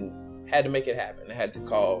happen. And had to make it happen. I had to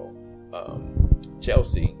call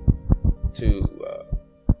Chelsea to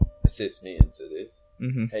assist me into this.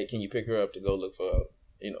 Hey, can you pick her up to go look for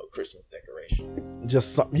Christmas decorations?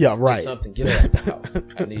 Just right. Just something. Get her out the house.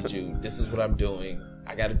 I need you. This is what I'm doing.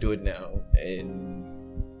 I got to do it now.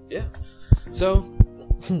 And yeah. So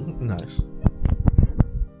nice.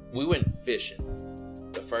 We went fishing.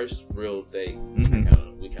 The first real date we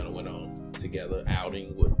kind of went on together,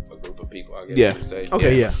 outing with a group of people, I guess you would say.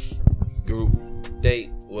 Okay, yeah. Group date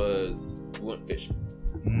was we went fishing.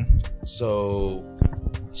 So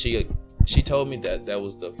she told me that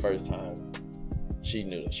was the first time she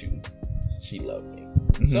knew that she loved me.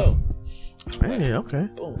 So hey, like, okay.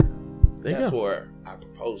 Boom. That's where I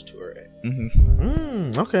proposed to her at.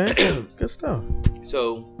 Okay. Good stuff.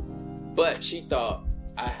 So, but she thought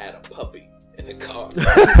I had a puppy in the car. She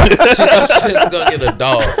thought she was gonna get a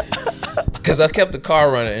dog because I kept the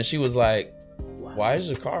car running, and she was like, "Why is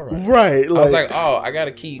your car running?" Right. I was like, "Oh, I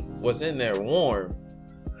gotta keep what's in there warm,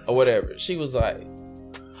 or whatever." She was like,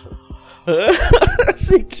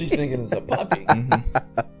 "She's thinking it's a puppy," and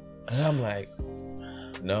I'm like,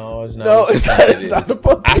 "No, it's not. No, it's not a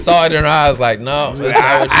puppy." I saw it in her eyes, like, "No, it's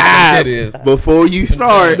not what you think it is." Before you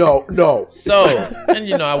start, no. So,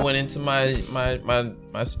 and I went into my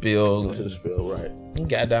spiel. Into the spiel, right? And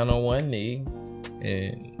got down on one knee,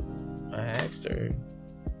 and I asked her.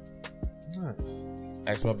 Nice.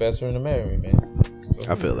 Asked my best friend to marry me, man.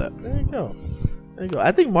 So, I feel that. There you go.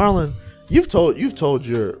 I think Marlon, you've told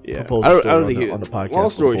your proposal story on the podcast. Long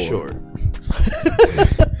story before.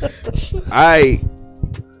 short,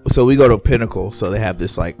 so we go to Pinnacle, so they have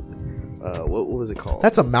this like, what was it called?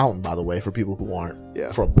 That's a mountain, by the way, for people who aren't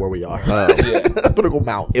from where we are. Pinnacle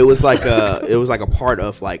Mountain. It was like a part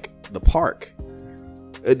of like the park.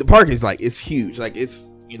 The park is like, it's huge, like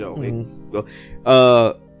it's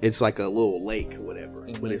it's like a little lake or whatever,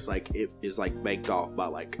 but it's like it's like banked off by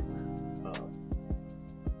like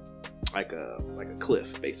a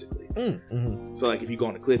cliff basically. So like if you go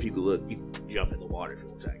on the cliff, you can jump in the water if you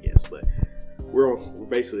want to, I guess, but we're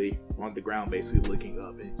basically on the ground, basically looking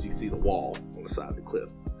up, and you see the wall on the side of the cliff.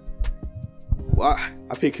 Well,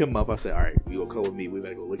 I pick him up. I said, "All right, you gonna come with me? We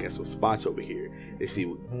gotta go look at some spots over here. They see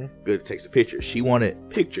what good takes a picture." She wanted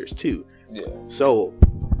pictures too. Yeah. So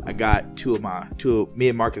I got two of me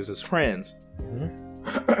and Marcus's friends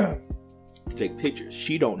to take pictures.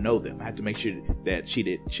 She don't know them. I had to make sure that she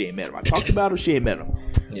ain't met them. I talked about them. She ain't met them.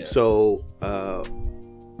 Yeah. So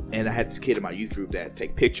and I had this kid in my youth group that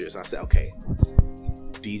take picters. I said, okay,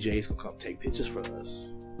 DJ's gonna come take pictures for us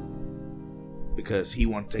because he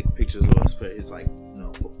wanted to take pictures of us for his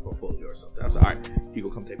portfolio or something. I said, all right, he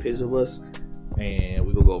gonna come take pictures of us, and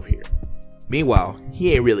we gonna go over here. Meanwhile,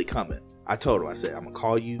 he ain't really coming. I told him, I said, I'm gonna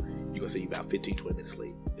call you. You gonna say you about 15-20 minutes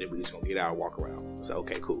late, and then we just gonna get out and walk around. I said,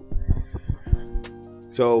 okay, cool.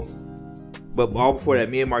 So, but all before that,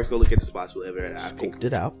 me and Mark's go look at the spots, whatever. And I scoped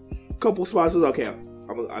it out. A couple spots was okay.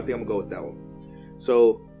 I think I'm gonna go with that one.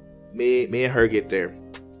 So me and her get there.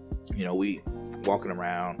 We walking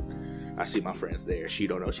around. I see my friends there. She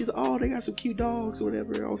don't know. She's like, "Oh, they got some cute dogs or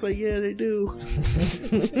whatever." I was like, "Yeah, they do."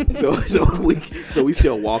 so we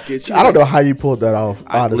still walking. I don't know how you pulled that off,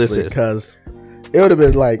 honestly, because it would have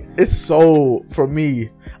been like, it's so, for me.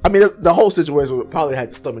 I mean, the whole situation would probably had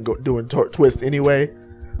your stomach doing twist anyway.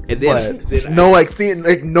 And then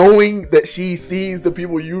knowing that she sees the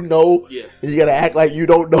people and you gotta act like you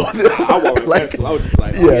don't know them. I was just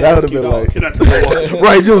like, that would have been like,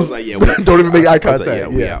 right? Just like, don't even make eye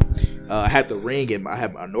contact. I had the ring and I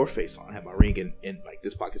had my North Face on. I had my ring in like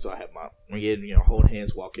this pocket, so I had my ring in, holding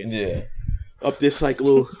hands, walking up this like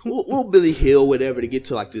little bitty hill, whatever, to get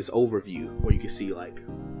to like this overview where you can see like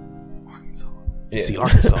Arkansas. see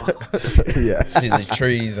Arkansas. Yeah, the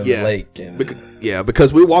trees and the lake. And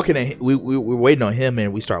because we're walking and we're waiting on him,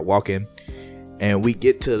 and we start walking, and we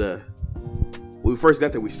get to when we first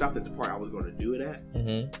got there, we stopped at the part I was going to do it at,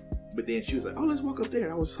 but then she was like, "Oh, let's walk up there."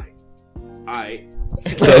 And I was like, "All right."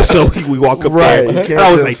 So we walk up there, and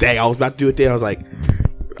I was like, "Dang, I was about to do it there." I was like,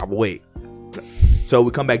 "I'm gonna wait." So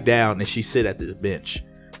we come back down, and she sit at this bench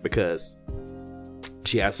because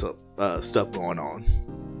she has some stuff going on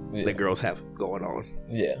that girls have going on.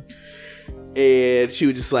 Yeah. And she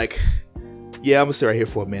was just like, "Yeah, I'm gonna sit right here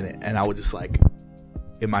for a minute." And I was just like,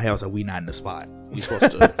 in my head, I was like, "We not in the spot. We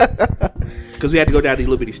supposed to," because we had to go down these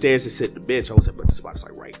little bitty stairs to sit at the bench. I was like, "But the spot is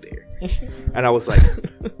like right there." And I was like,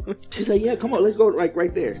 she's like, "Yeah, come on, let's go like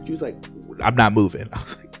right there." She was like, "I'm not moving." I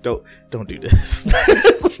was like, Don't do this."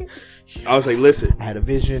 I was like, "Listen, I had a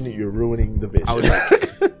vision. You're ruining the vision." I was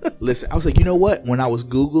like, "Listen," I was like, "You know what? When I was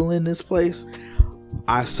Googling this place,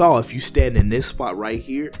 I saw if you stand in this spot right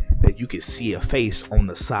here, that you could see a face on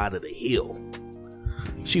the side of the hill."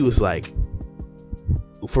 She was like,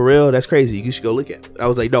 "For real? That's crazy. You should go look at it." I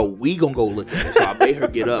was like, "No, we gonna go look at it." So I made her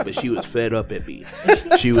get up, and she was fed up at me.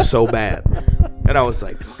 She was so bad. And I was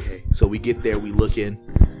like, "Okay." So we get there, we look in.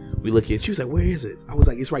 She was like, "Where is it?" I was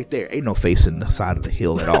like, "It's right there. Ain't no face in the side of the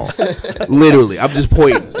hill at all." Literally, I'm just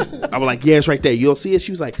pointing. I was like, "Yeah, it's right there. You don't see it?"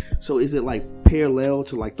 She was like, "So is it like parallel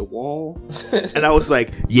to like the wall?" And I was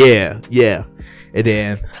like, yeah. And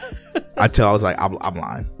then I was like, I'm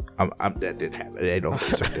lying. That didn't happen. It ain't no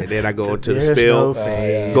face right there. Then I go into the spill.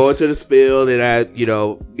 Go into the spill, and I, get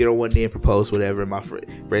on one knee and propose, whatever. And my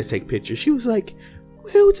friends take pictures. She was like,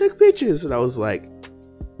 "Who took pictures?" And I was like,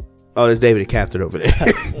 "Oh, there's David and Catherine over there."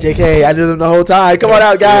 JK, I knew them the whole time. Come on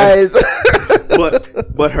out, guys.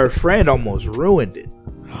 But her friend almost ruined it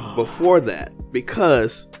before that,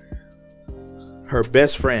 because her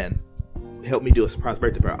best friend helped me do a surprise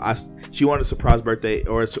birthday party. She wanted a surprise birthday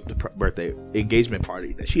or birthday engagement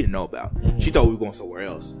party that she didn't know about. She thought we were going somewhere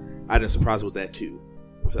else. I didn't surprise with that too.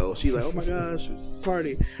 So she's like, "Oh my gosh,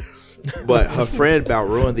 party." But her friend about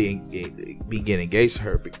ruined me getting engaged to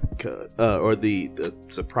her because, or the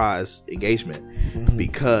surprise engagement,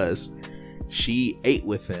 because she ate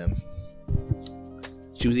with him.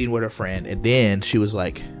 She was eating with her friend, and then she was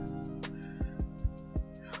like,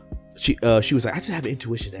 she was like, "I just have an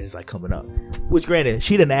intuition that it's like coming up." Which, granted,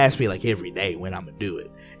 she didn't ask me like every day when I'm gonna do it,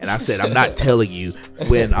 and I said, "I'm not telling you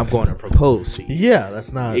when I'm going to propose to you." Yeah,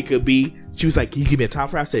 that's not. It could be. She was like, "Can you give me a time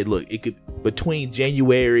frame?" I said, "Look, it could between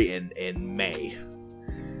January and May."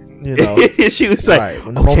 She was like, right,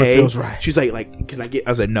 when the moment feels right. She's like, "Can I get?"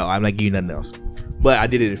 I was like, "No, I'm not giving you nothing else." But I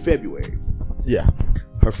did it in February. Yeah.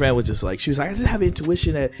 Her friend was just like, she was like, "I just have an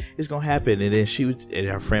intuition that it's gonna happen." And then and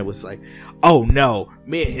her friend was like, "Oh no,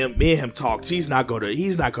 me and him talked. He's not gonna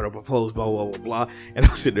propose, blah blah blah blah." And I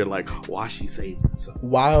was sitting there like, why is she saying that? So,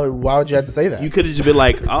 why would you have to say that? You could have just been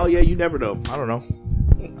like, "Oh yeah, you never know. I don't know."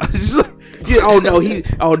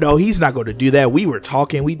 Oh no, he's not going to do that. We were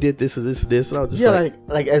talking. We did this and this and this. And I was just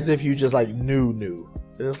like as if you just like knew.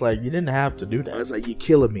 It's like you didn't have to do that. I was like, "You're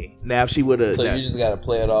killing me." Now if she would have, so you just gotta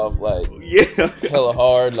play it off like hella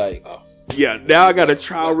hard, like yeah. Now I gotta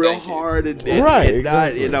try real hard and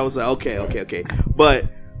exactly. And I was like, okay. But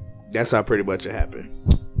that's how pretty much it happened.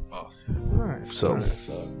 Awesome. Right. So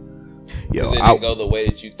yo, it didn't go the way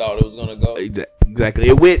that you thought it was gonna go. Exactly.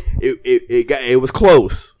 It went. It was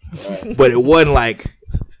close, right. But it wasn't like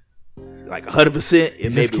 100%.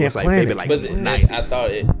 It maybe was like maybe like 90. I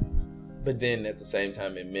thought it. But then at the same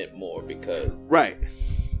time, it meant more because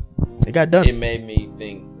it got done. It made me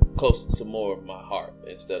think closer to more of my heart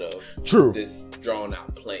instead of this drawn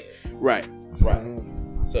out plan. Right.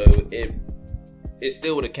 So it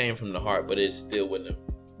still would have came from the heart, but it still wouldn't have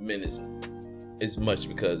meant as much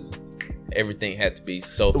because everything had to be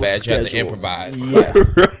so fast. You had to improvise,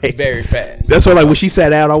 very fast. That's why, like when she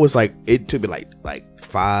sat out, I was like, it took me like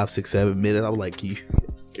 5, 6, 7 minutes. I was like,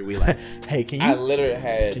 Can we like, hey, can you? I literally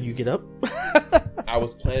had. Can you get up? I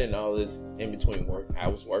was planning all this in between work. I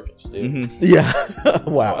was working still. Mm-hmm. Yeah.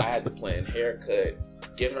 Wow. So I had to plan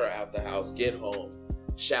haircut, get her out the house, get home,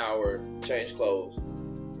 shower, change clothes,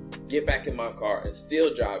 get back in my car, and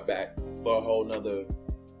still drive back for a whole nother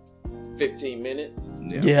 15 minutes.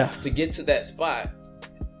 Yeah. To get to that spot,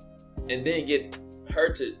 and then get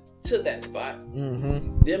her to that spot.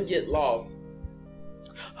 Mm-hmm. Them get lost.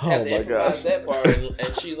 Oh my gosh! That part,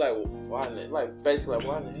 and she's like, "Why? Like basically,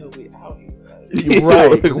 why in the hell we out here?"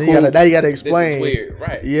 Right? Now you gotta explain. This is weird,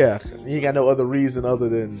 right? Yeah, you ain't got no other reason other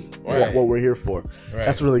than what we're here for. Right.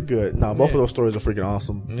 That's really good. No, both of those stories are freaking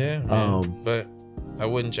awesome. Yeah. But I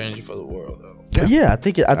wouldn't change it for the world, though. Yeah, I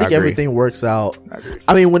think everything works out.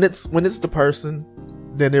 I mean, when it's the person,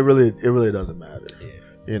 then it really doesn't matter. Yeah.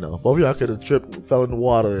 You know, both of y'all could have tripped, fell in the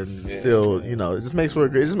water, and still, you know, it just makes for a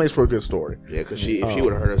good story. Yeah, because if she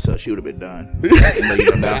would have hurt herself, she would have been done.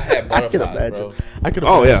 I had butterflies, I can imagine. Bro. I can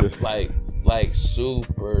imagine. Yeah, like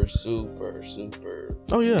super nervous.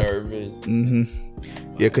 Mm-hmm.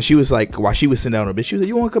 Yeah, because she was like, while she was sitting down a bit, she was like,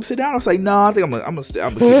 "You want to come sit down?" I was like, "No, I think I'm gonna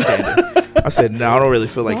keep standing." I said, "No, I don't really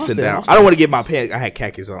feel like sitting down. I don't want to get my pants." I had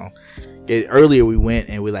khakis on. Earlier we went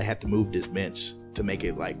and we had to move this bench to make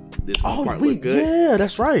it like this part look good. Yeah,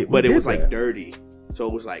 that's right. But it was like dirty, so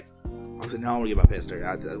it was like I was like, "No, I don't want to get my pants dirty.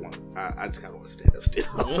 I just kind of want to stand up still."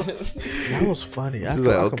 That was funny. I was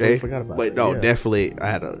like, "Okay," forgot about but no, definitely,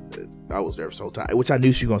 I was nervous the whole time, which I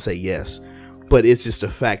knew she was gonna say yes, but it's just the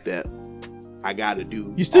fact that I gotta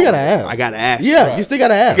do. You still gotta ask. I gotta ask. Yeah, right. You still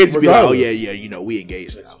gotta ask. You can't just be like, "Oh yeah, you know, we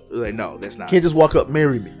engaged now." Like, no, that's not. You can't just walk up,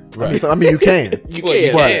 marry me. Right. I mean, you can. You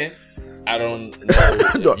can. I don't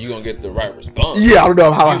know if you're gonna get the right response. Yeah, I don't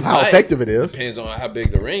know how effective it is. Depends on how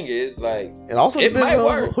big the ring is. Like, it also depends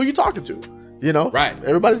on who you're talking to. You know, right?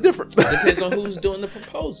 Everybody's different. It depends on who's doing the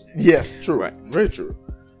proposal. Yes, true. Right, very true.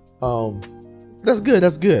 That's good.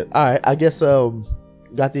 That's good. All right, I guess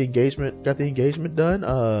got the engagement done.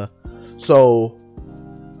 So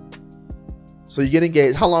you get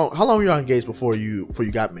engaged. How long were you engaged before you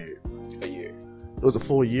got married? A year. It was a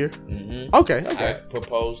full year. Mm-hmm. Okay. I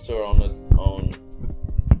proposed to her on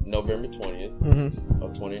November 20th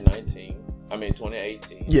of 2019. I mean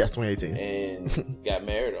 2018. Yes, 2018. And got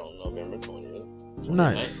married on November 20th. 2019.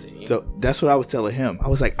 Nice. So that's what I was telling him. I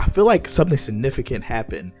was like, I feel like something significant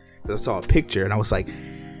happened because I saw a picture and I was like,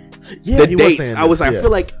 yeah, the dates. I was like, I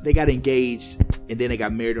feel like they got engaged and then they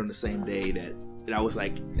got married on the same day and I was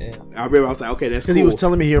like, I remember I was like, okay, that's cool. Because he was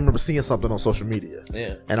telling me he remember seeing something on social media.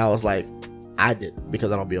 Yeah. And I was like, I didn't,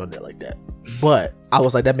 because I don't be on there like that. But I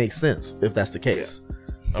was like, that makes sense if that's the case. Yeah.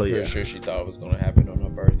 So, I'm pretty sure she thought it was going to happen on her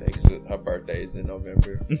birthday because her birthday is in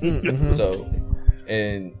November. Mm-hmm. So,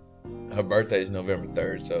 and her birthday is November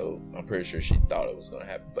 3rd. So I'm pretty sure she thought it was going to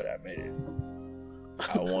happen, but I made it.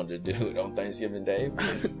 I wanted to do it on Thanksgiving Day,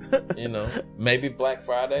 but, you know, maybe Black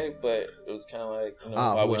Friday, but it was kind of like, you know,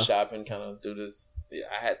 I was shopping, kind of do this. Yeah,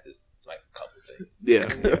 I had this like a couple things. Yeah.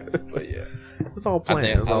 But yeah, it's all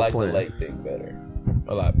planned. I like the late thing better,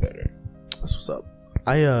 a lot better. That's what's up.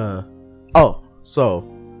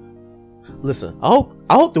 So listen, I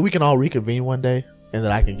hope that we can all reconvene one day and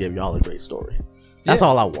that I can give y'all a great story. That's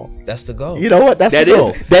all I want. That's the goal. You know what? That's the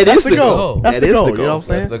goal. That's the goal. That's the goal. You know what I'm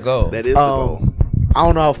saying? That's the goal. That is the goal. I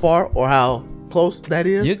don't know how far or how close that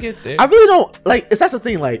is. You get there. I really don't like. That's the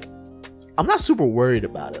thing. Like, I'm not super worried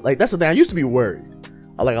about it. Like, that's the thing. I used to be worried,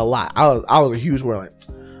 like a lot. I was a huge worry, like,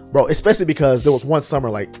 bro. Especially because there was one summer,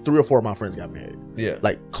 like 3 or 4 of my friends got married. Yeah,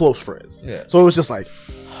 like close friends. Yeah. So it was just like,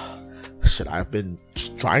 should I have been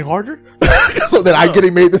trying harder so that I'm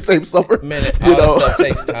getting married the same summer? Man, all that stuff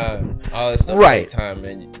takes time. All that stuff takes time,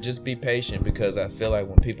 and just be patient because I feel like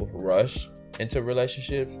when people rush into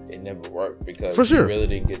relationships, it never worked because you really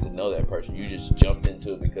didn't get to know that person. You just jumped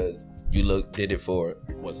into it because you did it for,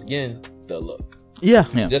 once again, the look. Yeah.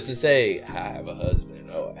 Just to say, I have a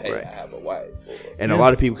husband. Oh, hey, I have a wife. And a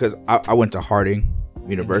lot of people, because I went to Harding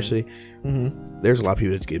University, there's a lot of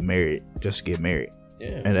people that get married just to get married.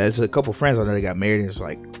 Yeah. And there's a couple friends I know that got married and it's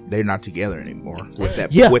like they're not together anymore with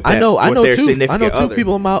that. Yeah, with that, I know too. I know two other.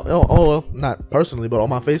 people on my not personally, but on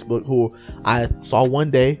my Facebook who I saw one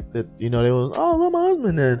day that, you know, they was, oh, I love my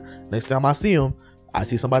husband. Then next time I see him, I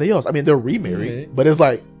see somebody else. I mean, they're remarried, but it's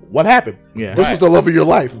like, what happened? Yeah, this was the love of your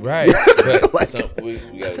life, right? But like, we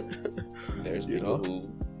got, there's people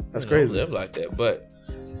who that's crazy live like that, but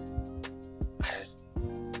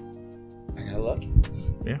I got lucky.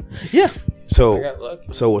 Yeah.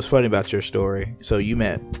 So what's funny about your story? So you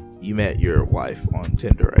met your wife on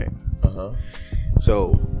Tinder, right?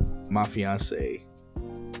 So my fiance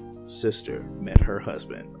sister met her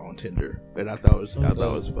husband on Tinder, and I thought it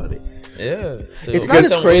was funny. Yeah, so it's not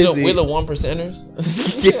as crazy. We're the 1%ers,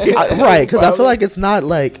 right? Because I feel like it's not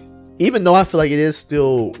like, even though I feel like it is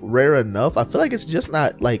still rare enough, I feel like it's just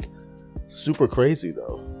not like super crazy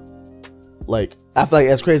though. Like, I feel like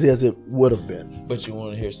as crazy as it would have been. But you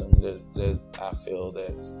want to hear something that I feel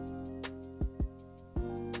that's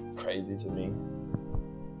crazy to me?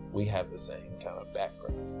 We have the same kind of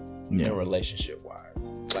background in relationship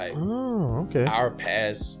wise. Like, our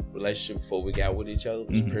past relationship before we got with each other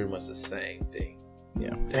was pretty much the same thing.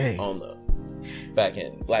 Yeah. Dang. On the back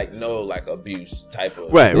end. Like, no, like abuse type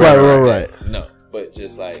of. Right. No, but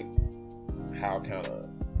just like how kind of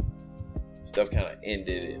stuff kind of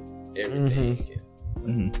ended and everything.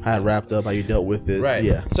 how it wrapped up, how you dealt with it. Right.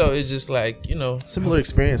 Yeah. So it's just like, similar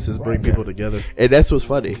experiences bring people together. And that's what's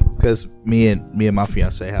funny, because me and my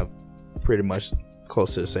fiance have pretty much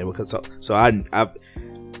close to the same. Because so I've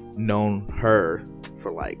known her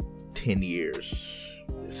for like 10 years,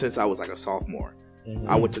 since I was like a sophomore.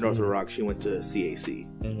 I went to Northern Rock, she went to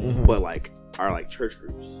CAC, but like our like church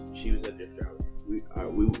groups, she was at different.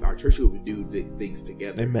 Our church group would do things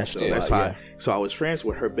together. They meshed. So that's why. So I was friends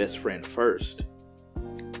with her best friend first,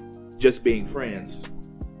 just being friends,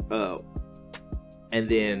 and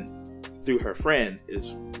then through her friend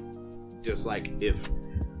is just like if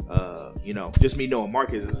just me knowing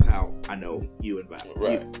Marcus is how I know you and Val,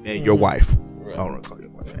 right, and your wife. Right. I don't want to call you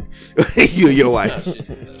my name. You and your wife.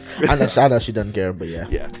 I know she doesn't care, but yeah.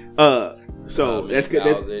 So that's good.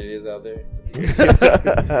 It is out there.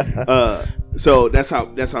 So that's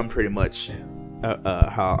how I'm pretty much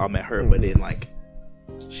how I met her. But then like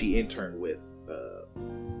she interned with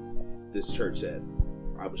this church that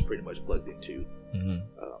I was pretty much plugged into,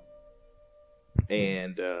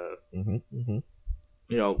 and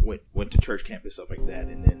went to church camp and stuff like that.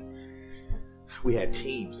 And then we had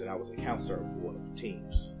teams, and I was a counselor of one of the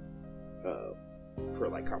teams for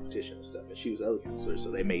like competition and stuff. And she was the other counselor,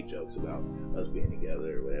 so they made jokes about us being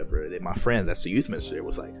together or whatever. And then my friend, that's the youth minister,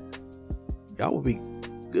 was like, y'all would be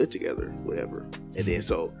good together, whatever. And then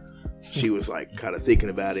so she was like kind of thinking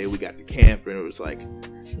about it. We got to camp, and it was like,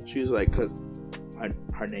 she was like, because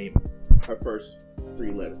her name, her first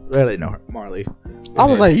 3 letters, really, no, Marley. I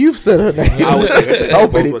was like, you've said her name so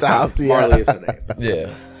many times. Marley is her name.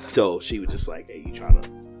 Yeah. So she was just like, hey, you trying to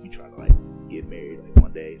like get married like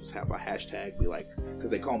one day? Just have a hashtag, be like, because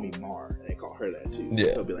they call me Mar, and they call her that too. Yeah.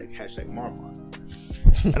 So it'll be like hashtag Mar.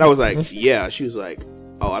 And I was like, yeah. She was like,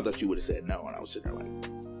 oh, I thought you would have said no. And I was sitting there like,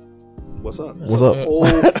 what's up? What's up?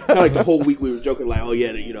 Kind of like the whole week we were joking like, oh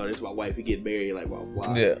yeah, this is my wife. We getting married, like blah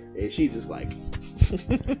blah. Yeah. And she just like,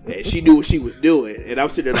 and she knew what she was doing, and I'm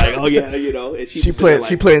sitting there like, oh yeah, and she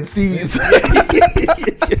playing seeds.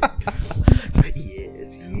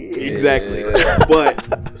 Exactly.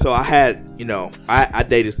 But so I had, I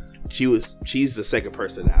dated. She's the second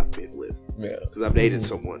person that I've been with. Yeah. Because I've dated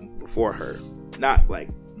someone before her, not like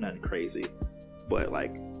nothing crazy, but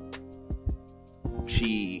like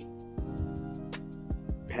she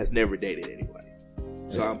has never dated anybody.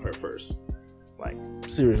 So I'm her first, like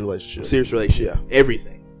serious relationship. Yeah.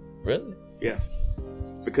 Everything. Really? Yeah.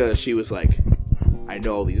 Because she was like, I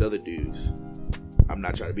know all these other dudes. I'm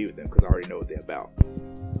not trying to be with them because I already know what they're about.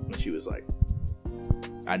 And she was like,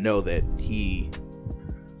 I know that he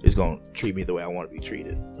is going to treat me the way I want to be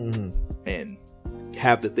treated, and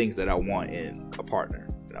have the things that I want in a partner.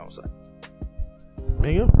 And I was like,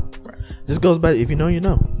 there you go. Right. Just goes back, if you know, you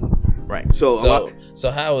know. Right. So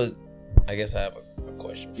how is, I guess I have a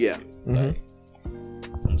question for you. Like,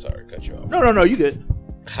 I'm sorry to cut you off. No, you good.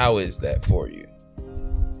 How is that for you?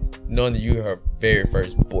 Knowing that you're her very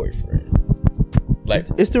first boyfriend. Like,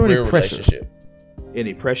 is there any pressure?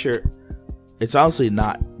 Any pressure? It's honestly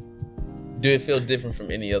not. Do it feel different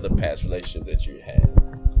from any other past relationship that you had?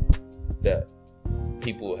 That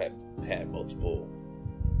people have had multiple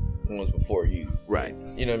ones before you. Right.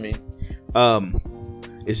 You know what I mean?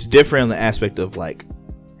 It's different in the aspect of like,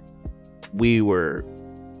 we were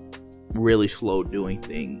really slow doing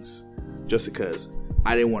things just because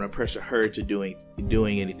I didn't want to pressure her to doing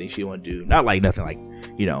anything she wanted to do. Not like nothing like,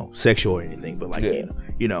 sexual or anything, but like,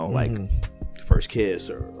 like first kiss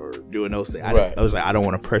or doing those things. I was like, I don't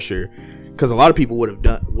want to pressure, because a lot of people would have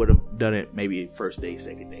done it maybe first date,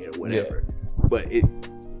 second date, or whatever. Yeah. But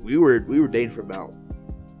we were dating for about,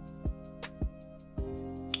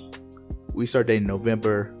 we started dating in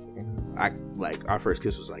November. Our first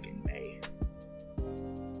kiss was like in May.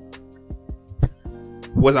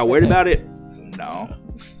 Was I worried about it? No.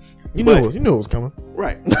 You knew it was coming.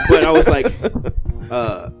 Right. But I was like,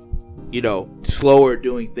 slower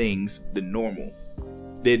doing things than normal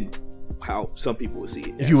than how some people would see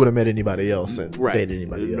it. If you would have met anybody else and dated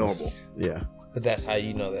anybody else. Normal. Yeah. But that's how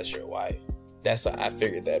you know that's your wife. That's how I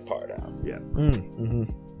figured that part out. Yeah.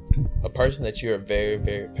 A person that you're very,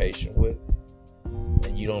 very patient with,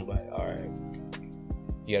 and you don't like, all right,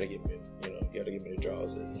 you gotta give me the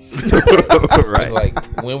draws in. Right. Like,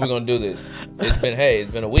 when we gonna do this? It's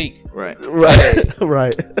been a week. Right.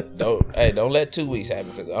 Right. Don't let 2 weeks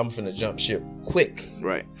happen, because I'm finna jump ship quick.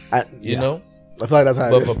 Right. You know? I feel like that's how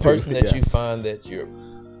it is. But for a person that you find that you're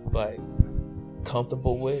like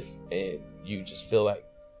comfortable with, and you just feel like,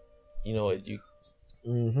 you know what,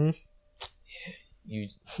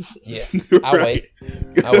 I wait.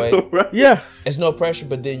 Right. Yeah, it's no pressure,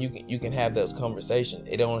 but then you can have those conversations.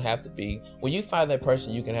 It don't have to be, when you find that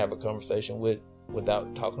person you can have a conversation with,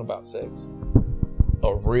 without talking about sex.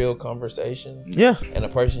 A real conversation. Yeah. And a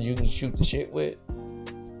person you can shoot the shit with.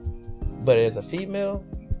 But as a female,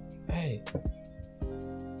 hey,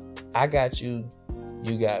 I got you,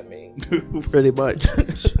 you got me. Pretty much.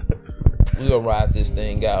 We're gonna ride this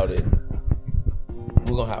thing out and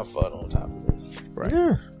we're gonna have fun on top of this. Right.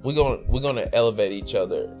 Yeah. We're gonna elevate each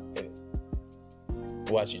other and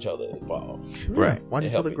watch each other evolve. Right. Watch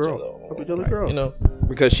each other grow. Help each other grow. You know?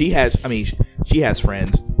 Because she has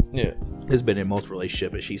friends. Yeah. Has been in most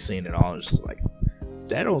relationships and she's seen it all, and it's just like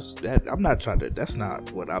I'm not trying to, that's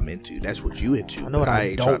not what I'm into. That's what you into. I know what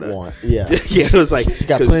I don't want. Yeah. Yeah, it was like she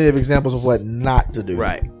got plenty of examples of what not to do.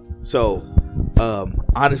 Right. So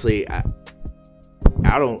honestly, I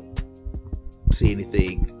don't see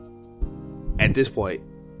anything at this point.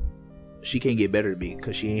 She can't get better than me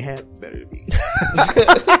because she ain't had better than me.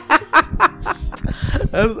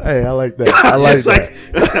 Hey, I like that. I like that.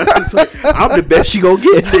 I'm the best she gonna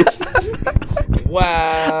get. Wow.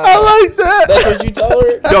 I like that. That's what you told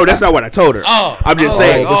her? No, that's not what I told her. Oh, I'm just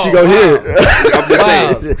saying. But she gonna hear it. I'm just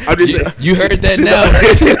saying. I'm just saying. You heard that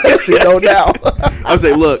now. She know now. I was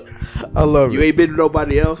like, look, I love you ain't been to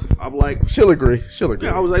nobody else. I'm like, she'll agree.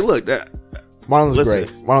 Yeah, I was like, look, Marlon's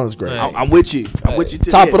great. Marlon's great. I'm with you. I'm with you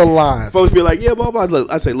too. Top of the line. Folks be like, yeah, blah, blah.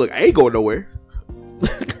 Look, I say, look, I ain't going nowhere.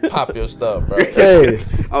 Pop your stuff, bro. Hey,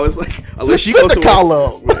 I was like, unless she goes to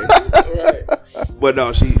collar. Right. But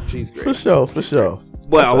no, she's great. For sure.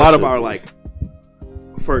 But a lot of our like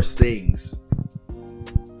first things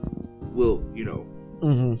we'll,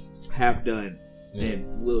 have done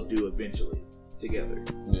and we'll do eventually together.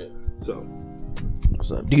 Yeah. So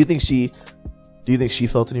do you think she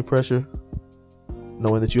felt any pressure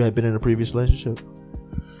knowing that you had been in a previous relationship?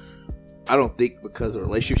 I don't think because of the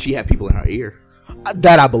relationship she had people in her ear.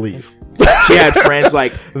 That I believe. She had friends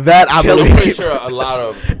like that. I believe. I'm pretty sure a lot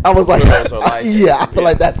of I was like, girls are like yeah, I feel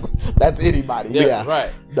like that's anybody. Yeah,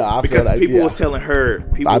 right. No, I because feel like, people was telling her,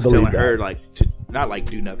 that. like to not like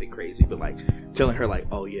do nothing crazy, but like telling her like,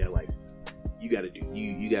 oh yeah, like you got to do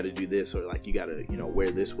you got to do this, or like you got to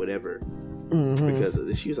wear this, whatever. Mm-hmm. Because of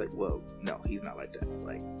this, she was like, well, no, he's not like that.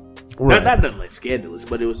 Like. Right. Not nothing like scandalous,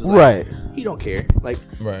 but it was just like, he don't care. Like,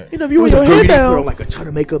 right. If you were your hair down, put on like a ton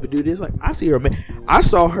of makeup and do this. Like, I see her. I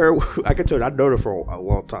saw her. Like I told her, I know her for a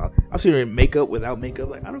long time. I've seen her in makeup, without makeup.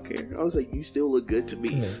 Like, I don't care. I was like, you still look good to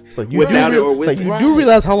me. Yeah. It's like you do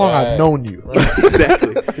realize how long I've known you. Right.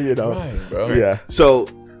 Exactly. Right, bro. Yeah. So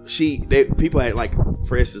people had like,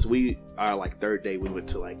 for instance, our like third day we went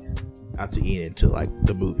to like out to eat into like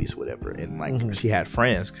the movies, whatever, and like she had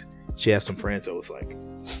friends. She had some friends that was like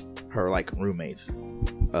her like roommates,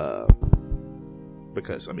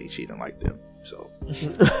 because she didn't like them, so she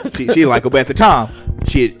didn't like them. But at the time,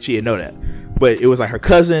 she didn't know that. But it was like her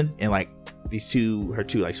cousin and like her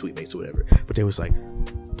two like sweet mates or whatever. But they was like,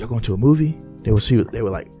 "Y'all going to a movie?" They were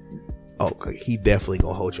like, "Oh, he definitely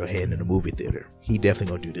gonna hold your hand in the movie theater. He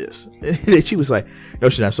definitely gonna do this." And then she was like, "No,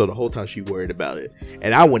 she not." So the whole time she worried about it,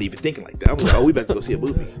 and I wasn't even thinking like that. I'm like, "Oh, we about to go see a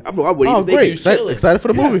movie." I wasn't even thinking. Excited for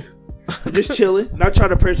the movie. Just chilling, not trying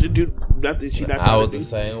to pressure do nothing. She not. I was the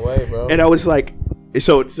same way, bro. And I was like,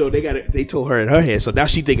 so they told her in her head. So now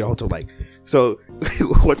she thinking also like, so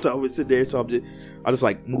one time I was sitting there, so I just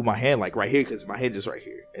like move my hand like right here because my hand is right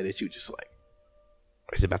here, and then she was just like,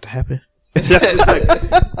 "Is it about to happen?" And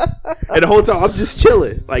the whole time I'm just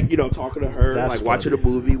chilling, like talking to her, like funny. Watching a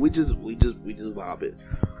movie. We just vibing.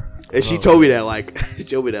 And she told me that like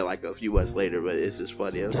a few months later, but it's just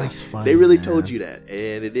funny. I was like, funny, they really told you that,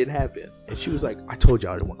 and it didn't happen. And she was like, I told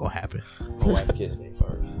y'all it wasn't gonna happen. My wife kissed me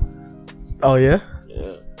first. Oh yeah?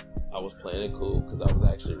 Yeah. I was playing it cool because I was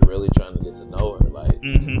actually really trying to get to know her. Like,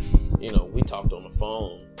 we talked on the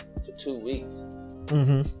phone for 2 weeks.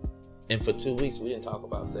 Mm-hmm. And for 2 weeks, we didn't talk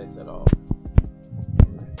about sex at all.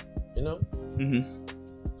 Mm-hmm.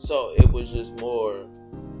 So it was just more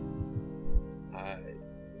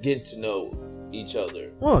getting to know each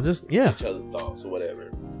other. Well, just each other's thoughts or whatever.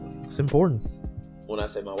 It's important. When I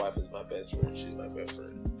say my wife is my best friend, she's my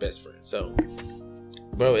best friend. So,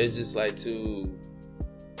 bro, it's just like to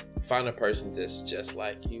find a person that's just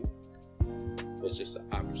like you, but just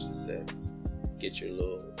the opposite sex. Get your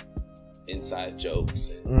little inside jokes,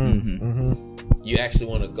 and you actually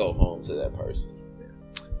want to go home to that person.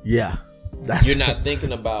 Yeah, you're not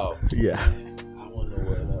thinking about. Yeah, I wonder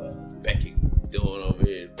what Becky was doing over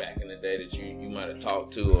here back in the day that you might have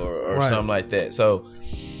talked to or something like that. So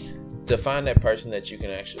to find that person that you can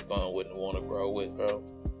actually bond with and want to grow with, bro,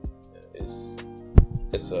 it's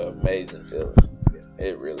an amazing feeling.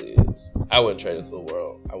 It really is. I wouldn't trade it for the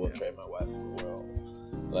world. I wouldn't trade my wife for the world.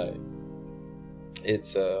 Like,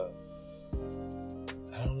 it's I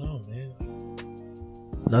don't know, man.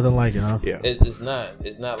 Nothing like it, huh? Yeah. It's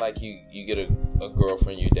not like you get a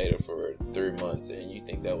girlfriend you dated for 3 months and you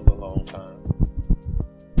think that was a long time.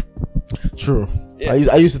 True. Yeah.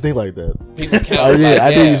 I used to think like that. People count.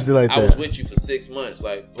 I did used to think like that. I was with you for 6 months.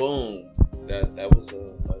 Like, boom, that was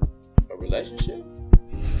a relationship.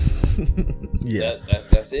 Yeah.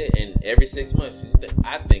 That's it. And every 6 months,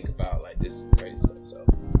 I think about like this crazy stuff. So,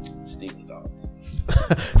 Stephen Thoughts.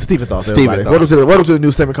 Stephen Thoughts. Everybody. Welcome to the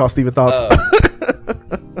new segment called Stephen Thoughts.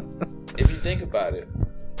 If you think about it,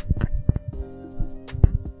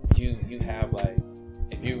 you have like,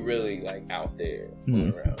 if you really like out there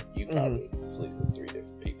around, you probably sleep with 3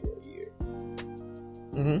 different people a year.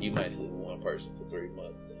 Mm-hmm. You might sleep with one person for 3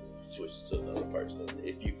 months and switch to another person.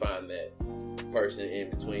 If you find that person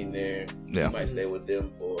in between there, you might stay with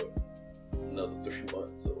them for another 3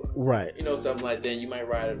 months or right. You know, something like that. You might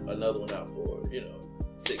ride another one out for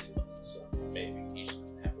 6 months or something. Maybe you should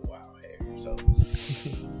have a wild hair or something.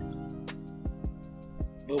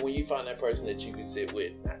 But when you find that person that you can sit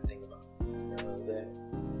with, not think about none of that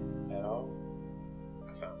at all,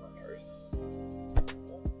 I found my person.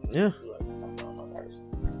 Yeah. I found my person.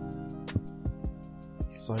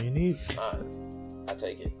 That's all you need. I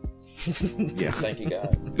take it. Yeah. Thank you,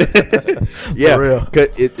 God. Yeah. For real.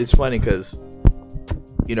 It's funny because,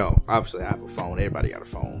 obviously I have a phone. Everybody got a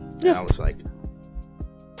phone. Yeah. And I was like,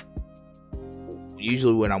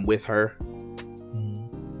 usually when I'm with her,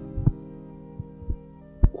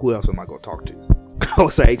 who else am I going to talk to? I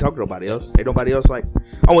would say, I ain't talking to nobody else. Ain't nobody else like,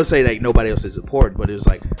 I wouldn't say like nobody else is important, but it's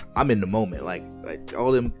like, I'm in the moment. Like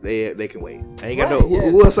all them, they can wait. I ain't got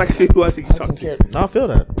who else you can talk to? I feel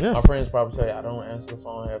that. Yeah. My friends probably say, I don't answer the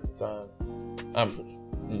phone half the time.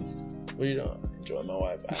 What are you doing? Enjoying my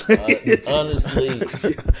wife. Honestly,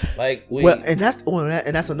 like and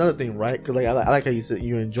that's another thing, right? Because like I like how you said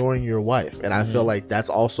you're enjoying your wife, and I feel like that's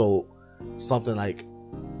also something like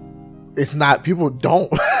it's not people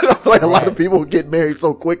don't. I feel like a lot of people get married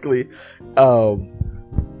so quickly, for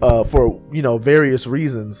various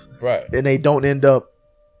reasons, right? And they don't end up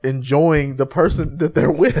enjoying the person that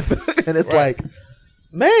they're with, and it's like,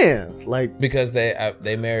 man, like because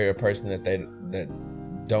they marry a person that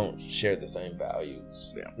don't share the same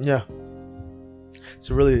values. Yeah.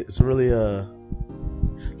 It's really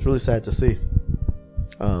sad to see.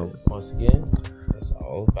 Once again, it's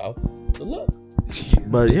all about the look.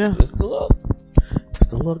 But yeah, it's the look. It's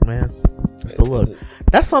the look, man. It's the look.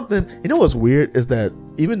 That's something. You know what's weird is that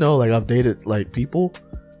even though like I've dated like people,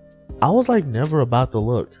 I was like never about the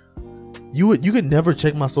look. You could never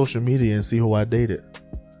check my social media and see who I dated.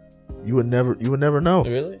 You would never know.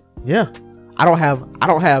 Really? Yeah. I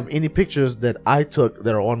don't have any pictures that I took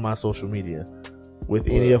that are on my social media with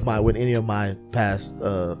any of my past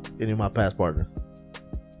partners.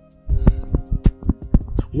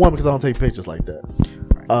 One, because I don't take pictures like that.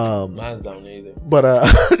 Mine don't either. But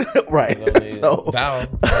right. Don't so Val,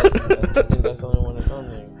 I think that's the only one that's on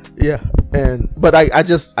there. Yeah, but I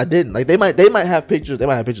didn't. Like they might have pictures. They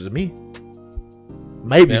might have pictures of me.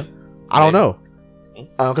 Maybe. Yeah. I don't know.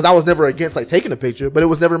 Because I was never against like taking a picture, but it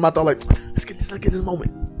was never in my thought like let's get this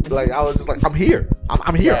moment. Like I was just like I'm here,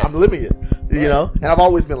 I'm here, right. I'm living it, you know. And I've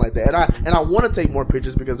always been like that, and I want to take more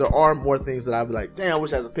pictures because there are more things that I'd be like, damn, I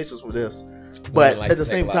wish I had some pictures for this. But at the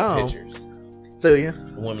same time, so yeah,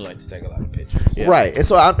 women like to take a lot of pictures, right? And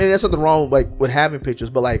so and there's something wrong like with having pictures,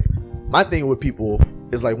 but like my thing with people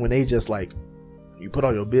is like when they just like you put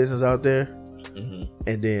all your business out there,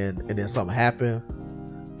 and then something happen.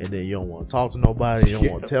 And then you don't want to talk to nobody. You don't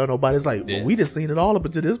want to tell nobody. It's like, well, we just seen it all up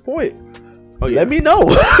until this point. Oh, yeah. Let me know.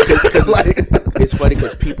 Because it's funny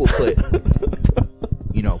because people put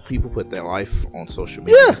their life on social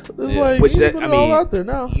media. Yeah, it's like which that I mean, out there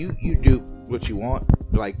now. You do what you want,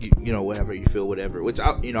 like whatever you feel, whatever. Which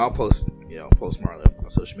I'll post Marlon on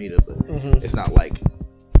social media, but it's not like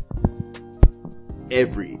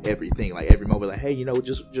everything like every moment. Like, hey,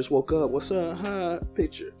 just woke up. What's up? Hi,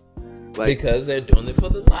 picture. Like, because they're doing it for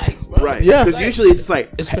the likes, bro. Right. Yeah. Because usually it's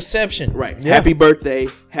like it's perception. Right. Yeah. Happy birthday,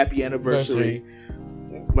 happy anniversary,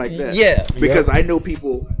 like that. Yeah. Because I know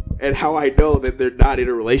people, and how I know that they're not in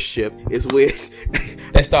a relationship is with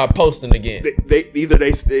they start posting again. They do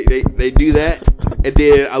that, and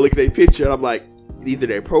then I look at their picture and I'm like, either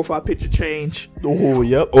their profile picture change, or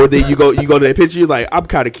then you go to their picture, you're like, I'm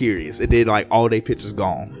kind of curious, and then like all their pictures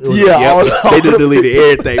gone. Yeah, they just deleted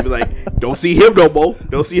everything. Be like, don't see him no more,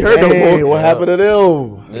 don't see her no more. What happened to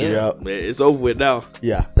them? Yeah, it's over with now.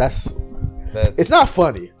 Yeah, that's it's not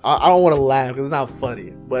funny. I don't want to laugh because it's not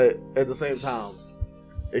funny, but at the same time,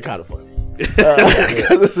 it's kind of funny.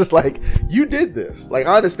 Because it's just like you did this. Like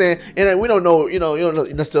I understand, and we don't know. You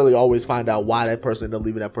don't necessarily always find out why that person ended up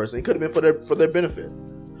leaving that person. It could have been for their benefit.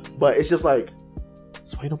 But it's just like,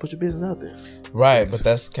 that's why you don't put your business out there. Right, but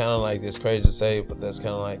that's kind of like, it's crazy to say, but that's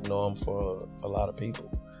kind of like norm for a lot of people.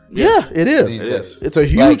 Yeah, it is. It is. It's a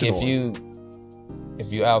huge norm.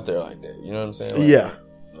 If you out there like that, you know what I'm saying? Like, yeah.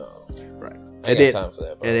 No. Right. I ain't got time for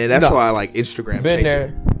that, bro. And then that's why I like Instagram. Been there,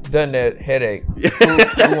 done that, headache.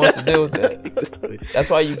 Who wants to deal with that? Exactly.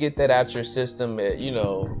 That's why you get that out your system at,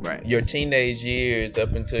 right. your teenage years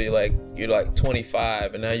up until you're like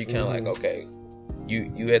 25, and now you kind of like, okay,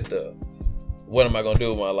 you at the, what am I gonna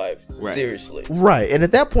do with my life? Right. Seriously. Right, and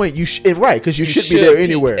at that point you should because you should be there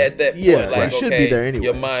anywhere. At that point, yeah, like, right. Should be there anyway.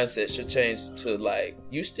 Your mindset should change to like,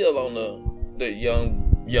 you still on the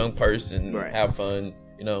young person, right. Have fun,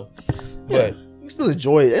 But you still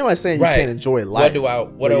enjoy it. Anybody's saying you can't enjoy life.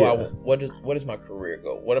 What is my career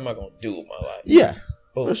goal? What am I gonna do with my life? Yeah,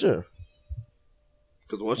 for sure.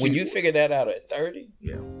 Because when you figure that out at 30,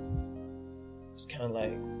 yeah, it's kind of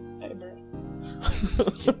like, hey, bro.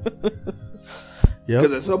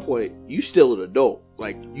 Because at some point you still an adult,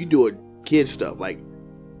 like you doing kid stuff, like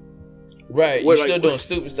right. You're still doing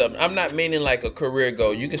stupid stuff. I'm not meaning like a career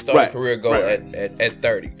goal. You can start a career goal at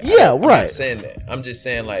 30. Yeah, I'm not saying that. I'm just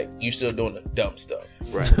saying like you still doing the dumb stuff.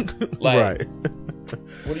 Right. Like,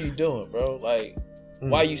 what are you doing, bro? Like,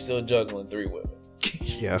 why are you still juggling 3 women?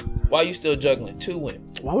 Yeah. Why are you still juggling 2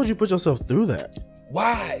 women? Why would you put yourself through that?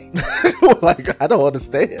 Why? Like, I don't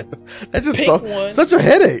understand. That's just Pick such a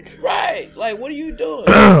headache. Right. Like, what are you doing?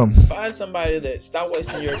 Find somebody that stop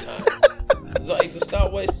wasting your time. Like, to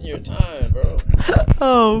stop wasting your time, bro.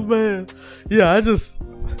 Oh, man. Yeah, I've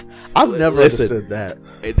never understood that.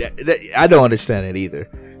 I don't understand it either.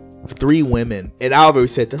 3 women, and I already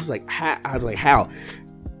said this. Like, how?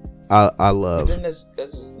 I love. But then that's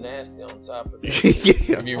just nasty on top of that.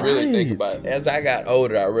 If you really think about it. As I got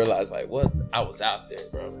older, I realized like, what? I was out there,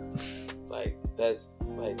 bro. Like that's.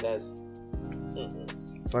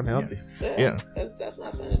 It's unhealthy. Yeah. That's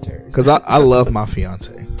not sanitary. Because I love my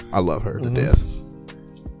fiance. I love her to death.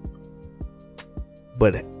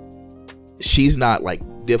 But she's not like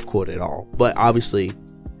difficult at all. But obviously,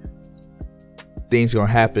 things gonna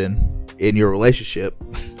happen in your relationship.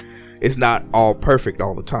 It's not all perfect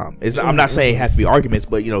all the time. I'm not saying it has to be arguments,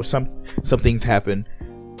 but some things happen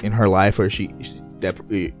in her life, or she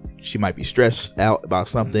might be stressed out about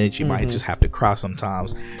something. She might just have to cry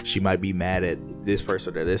sometimes. She might be mad at this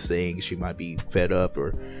person or this thing. She might be fed up,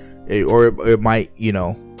 or it might, you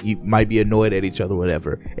might be annoyed at each other,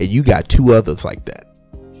 whatever. And you got 2 others like that.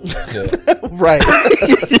 Yeah. Right.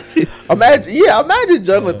 Imagine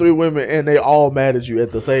juggling 3 women and they all mad at you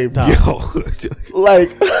at the same time.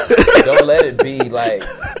 Like, don't let it be like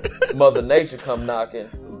Mother Nature come knocking.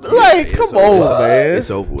 Like, come on, man.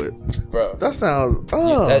 It's over with, bro. That sounds.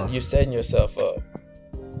 You're setting yourself up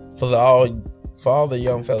for all the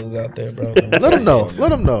young fellas out there, bro. Let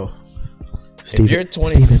them know. Steven, if you're 20,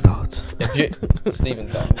 Steven thoughts. Steven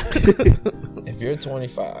thoughts. If you're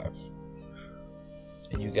 25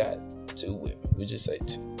 and you got 2 women, we just say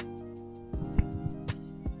 2.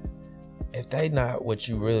 If they not what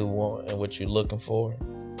you really want and what you're looking for,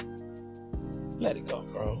 let it go,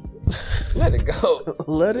 bro. Let it go.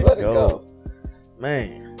 Let it go.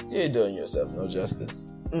 Man. You ain't doing yourself no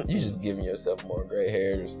justice. You just giving yourself more gray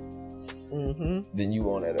hairs than you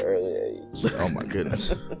want at an early age. Oh my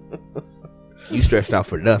goodness. You stressed out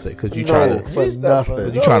for nothing because you trying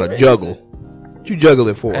to juggle. You juggle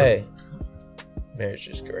it for. Hey, marriage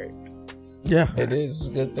is great. Yeah, it is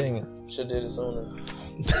a good thing. Should have did it sooner.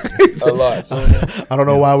 A lot sooner. I don't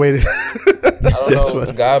know why I waited. I don't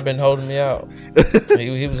know. God been holding me out.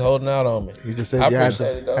 He was holding out on me. He just says you had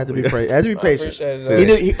to be patient.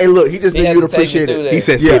 He just knew you'd appreciate it. He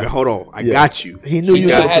said, Steven, hold on. I got you. He knew you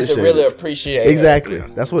would appreciate it. I had to really appreciate it. Exactly.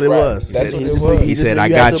 That's what it was. That's what it was. He said, I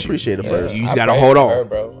got you. Appreciate it first. You just got to hold on. I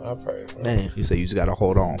pray for her. Man. He said, you just got to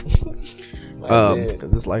hold on.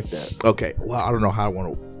 Because it's like that. Okay. Well, I don't know how I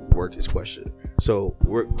want to work this question. So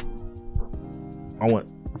I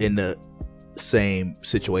want in the same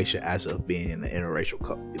situation as of being in an interracial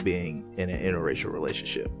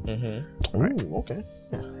relationship. Right. Ooh, okay.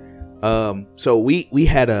 Yeah. So we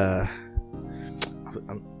had I'm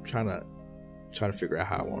trying to figure out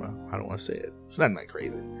how I don't want to say it. It's nothing like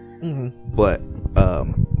crazy. But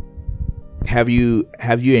have you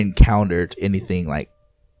encountered anything like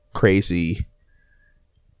crazy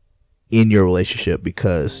in your relationship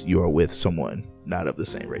because you are with someone not of the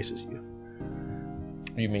same race as you?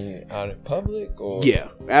 You mean out in public, or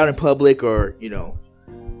out in public, or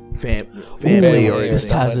family, or this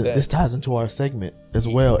ties into our segment as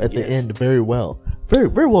well at the end. Very well, very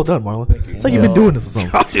very well done, Marlon. It's like you've been doing this or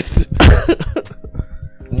something.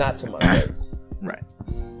 Not to my face, right?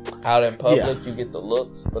 out in public, you get the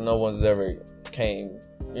looks, but no one's ever came,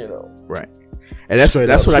 right. And that's what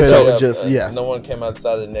I told. No one came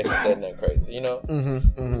outside of the neck and said nothing crazy,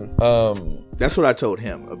 That's what I told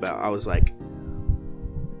him about. I was like,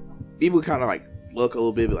 people kind of like look a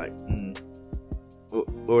little bit, be like,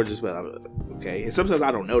 or just like, okay. And sometimes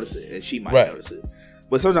I don't notice it, and she might notice it.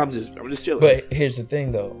 But sometimes I'm just chilling. But here's the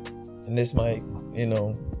thing, though, and this might,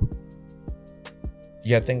 you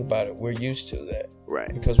gotta think about it. We're used to that,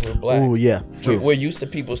 right? Because we're black. Oh yeah, true. We're used to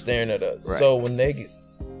people staring at us. Right. So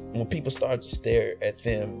when people start to stare at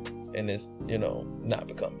them and it's not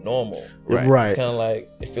become normal, right? It's kind of like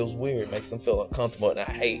it feels weird, makes them feel uncomfortable, and I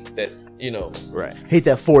hate that, right? Hate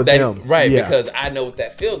that for them, right? Yeah. Because I know what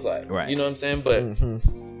that feels like, right? You know what I'm saying? But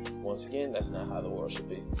once again, that's not how the world should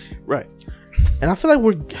be, right? And I feel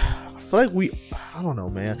like I don't know,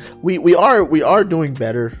 man. We are doing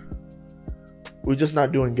better. We're just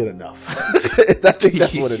not doing good enough. I think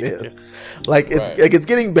that's what it is. Like it's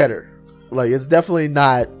getting better. Like it's definitely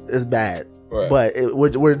not as bad, but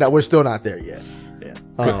we're still not there yet. Yeah,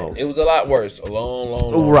 it was a lot worse a long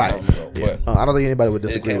time ago. Yeah. I don't think anybody would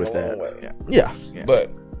disagree with that. Yeah. But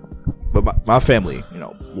my family,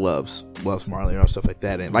 loves Marley and stuff like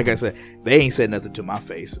that. And like I said, they ain't said nothing to my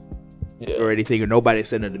face or anything, or nobody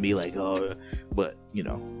said nothing to me like, oh, but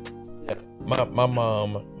My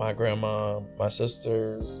mom, my grandma, my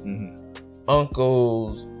sisters,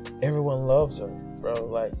 uncles, everyone loves her, bro.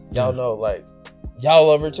 Like, y'all know, like, y'all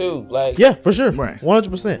love her too. Like, yeah, for sure, right,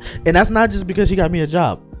 100%. And that's not just because she got me a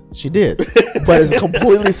job. She did, but it's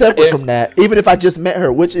completely separate from that. Even if I just met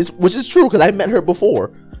her, which is true because I met her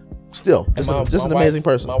before. Still, just an amazing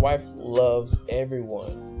person. My wife loves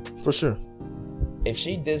everyone, for sure. If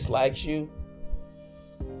she dislikes you,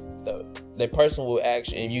 the person will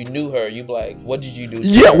ask you, and you knew her, you be like, what did you do?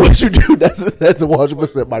 Yeah, what did you do? That's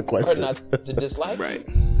 100% my question. Her not to dislike right.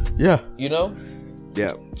 you. Yeah.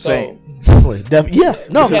 Yeah. Same. Definitely. Yeah.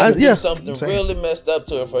 No. Do something really messed up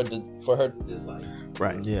to her for her to dislike.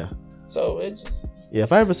 Right. Yeah. So it's just. Yeah.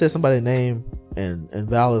 If I ever say somebody's name and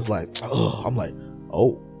Val is like, oh, I'm like,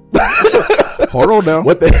 oh. Hold on now.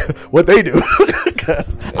 What they do?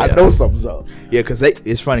 Because I know something's up. Yeah. Because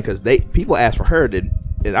it's funny because people ask for her,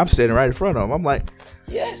 and I'm standing right in front of them. I'm like,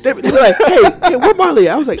 yes. They be like, hey, where Marley?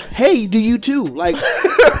 I was like, hey, do you too? Like,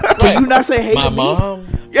 can you not say hey my to mom?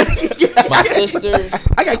 My sisters.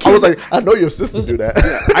 I was like, I know your sisters do that.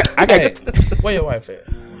 Hey, where your wife at?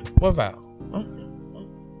 What Val?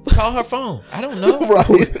 Call her phone. I don't know.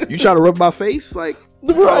 Right. You trying to rub my face? Like,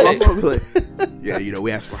 right. Like, yeah,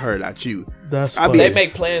 we asked for her, not you. That's they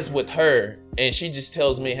make plans with her, and she just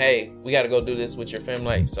tells me, hey, we got to go do this with your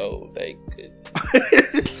family, so they could.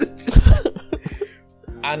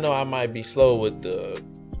 I know I might be slow with the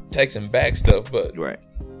texting back stuff, but right.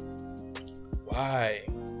 Why?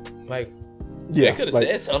 Like, they could have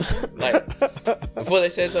said something. Like, before they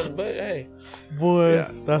said something, but hey. Boy,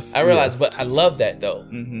 I realized, but I love that, though.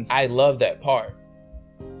 Mm-hmm. I love that part.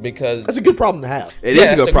 Because that's a good problem to have. It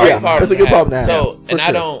is a good problem. That's a good problem to have. So, and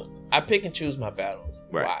I pick and choose my battles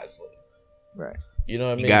wisely. Right. You know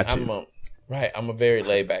what I mean? You got to. I'm a very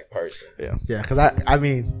laid back person. Yeah. Yeah, because I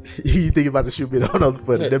mean, you think about the shoot me on the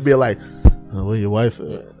foot, and they'd be like, oh, where your wife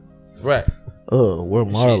at? Right. Oh, where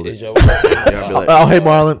Marley? Is your wife? Oh, hey,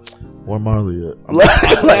 Marlon. Where Marley at? I'm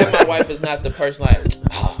glad my wife is not the person like,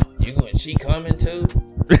 oh, she coming too?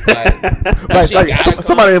 Like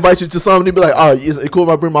somebody invites you to something, they be like, oh, is it cool if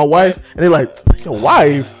I bring my wife? And they're like, your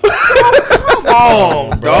wife? Come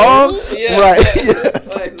on, dog. Yeah, right. Yeah.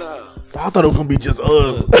 It's like, no. I thought it was going to be just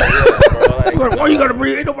us. Yeah, bro. Like, why you got to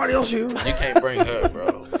bring? Ain't nobody else here. You can't bring her,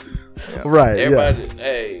 bro. Yeah. Right. Everybody,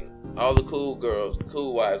 hey, all the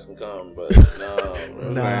cool wives can come, but no,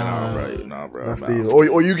 bro. Nah, bro. Not Steve.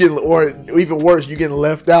 Or you getting, or even worse, you getting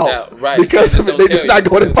left out. Right. Because they just not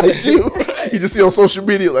going to invite you. Right. You just see on social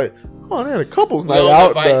media like, oh, they had a couple's night don't out.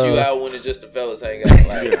 Invite you out when it's just the fellas hang out.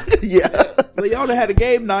 Like, yeah. Well, y'all done had a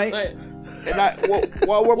game night. And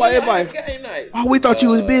where my invite? Game night. Oh, we thought you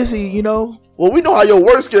was busy, Well, we know how your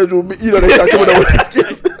work schedule be. They start coming up with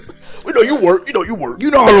excuses. We know you work. You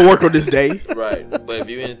know how to work on this day. Right. But if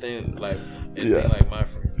you anything like my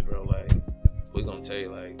friends, bro, like, we're going to tell you,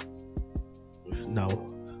 like, no.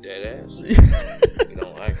 Dead ass. We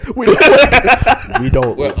don't like it. We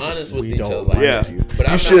don't. We're honest with each other. Like, But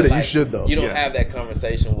you should. You should though. You don't have that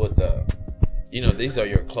conversation with these are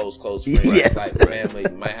your close friends, yes. Like family.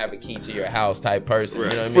 You might have a key to your house type person.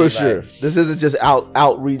 Right. You know what I mean? For sure. This isn't just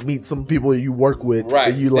meet some people you work with.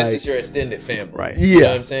 Right. This is your extended family. Right. Yeah. You know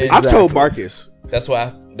what I'm saying? I've told Marcus. That's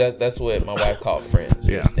why that's what my wife called friends.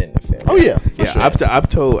 Your extended family. Oh yeah. Sure.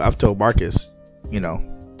 I've told Marcus,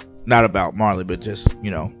 not about Marley, but just,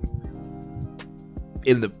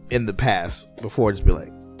 in the past before, just be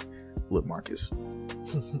like, look, Marcus,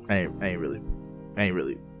 I ain't really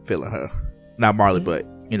feeling her. Not Marley, but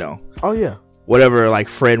you know. Oh yeah. Whatever like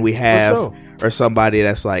friend we have or somebody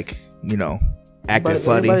that's like, you know, acting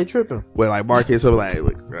funny. Everybody tripping. Where like Marcus will like,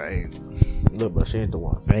 look, but she ain't the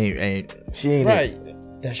one. She ain't right.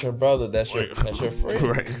 That's your brother. That's your friend.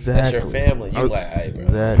 Right. Exactly. That's your family. You like, hey, bro.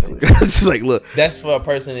 Exactly. It's just like, look. That's for a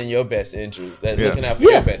person in your best interest. That's looking out for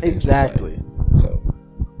your best interest. Exactly. Like, so,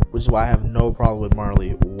 which is why I have no problem with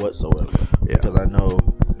Marley whatsoever. Yeah. Because I know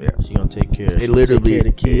she's gonna take care. It literally, of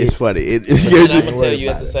the kids. It's funny. And I'm gonna tell you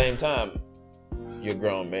at the same time, you're a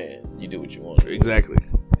grown man. You do what you want to do. Exactly.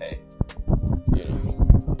 Hey, you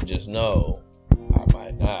know, just know I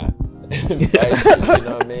might not. You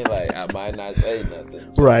know what I mean? Like I might not say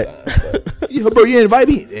nothing. Right. But yeah, bro, you invite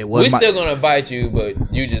me. We still gonna invite you, but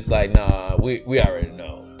you just like, nah. We already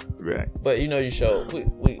know. Right. But you know, you show we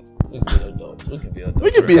can be adults. We can be adults.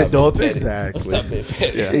 We can be adults. Exactly. Stop being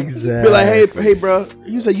petty. Yeah. Exactly. Be like, hey, bro.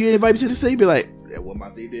 You said you invite me to the city. Be like, yeah, what my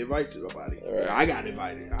thing to invite somebody? Right. I got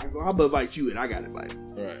invited. I'm gonna invite you, and I got invited.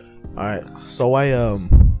 Right. All right. So I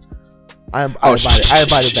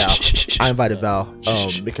invited Val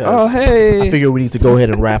because I figured we need to go ahead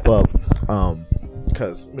and wrap up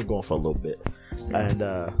because we've been going for a little bit, and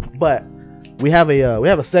but we have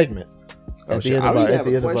a segment at the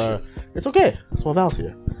end of our. It's okay. That's why Val's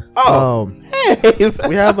here.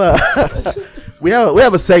 We have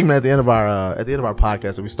a segment at the end of our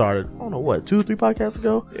podcast that we started. I don't know what 2-3 podcasts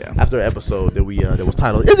ago. Yeah. After an episode that that was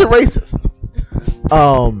titled "Is It Racist?"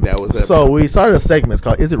 So we started a segment. It's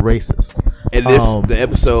called "Is It Racist?" And the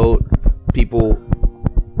episode, people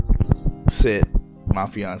sent my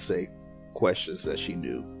fiance questions that she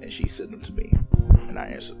knew, and she sent them to me, and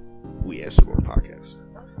we answered on the podcast.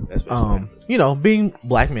 That's you know, being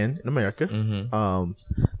black men in America,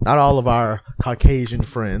 not all of our Caucasian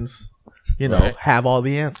friends, you know, have all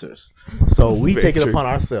the answers. So we take it upon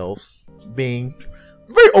ourselves, being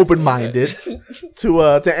very open-minded, to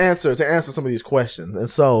answer some of these questions. And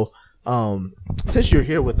so, since you're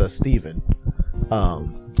here with us, Steven,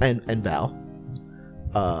 and Val,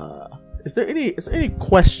 is there any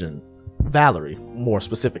question, Valerie, more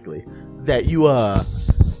specifically, that you have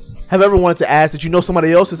ever wanted to ask that you know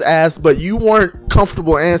somebody else has asked, but you weren't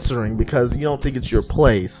comfortable answering because you don't think it's your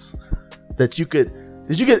place? That you could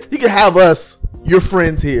have us, your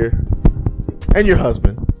friends here, and your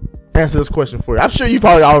husband answer this question for you. I'm sure you've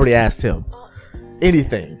probably already asked him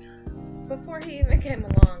anything before he even came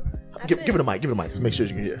along. Give it a mic. Just make sure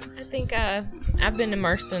you can hear. I think I've been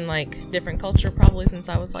immersed in like different culture probably since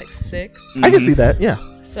I was like 6. I can see that. Yeah.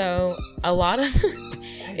 So a lot of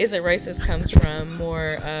Is It Racist comes from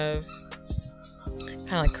more of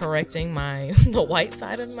kind of like correcting the white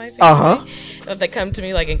side of my family. If they come to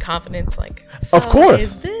me like in confidence, like, so of course,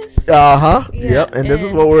 is this? Yeah. Yep. And this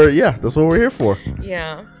is what that's what we're here for.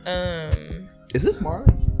 Yeah. Is this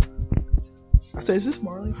Marley? I say, is this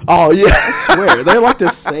Marley? Oh yeah, I swear they're like the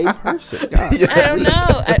same person. God. Yeah. I don't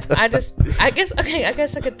know. I guess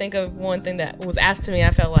I could think of one thing that was asked to me.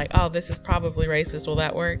 I felt like, oh, this is probably racist. Will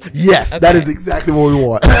that work? Yes, okay. That is exactly what we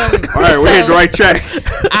want. All right, we're in the right track.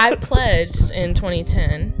 I pledged in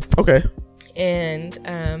 2010. Okay. And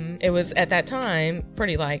it was at that time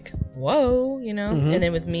pretty like, whoa, you know. And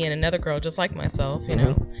it was me and another girl just like myself, you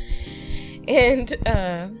know. And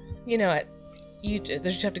you know, you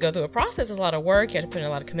just have to go through a process. It's a lot of work. You have to put in a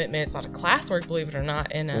lot of commitment. It's a lot of classwork, believe it or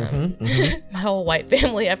not. And my whole white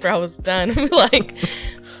family, after I was done, were like,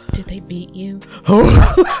 did they beat you?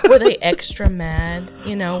 Were they extra mad?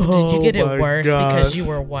 You know, did you get it worse because you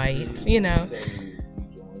were white? You know?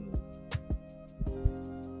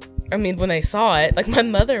 I mean, when they saw it, like my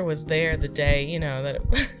mother was there the day, you know, that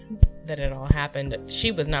it all happened.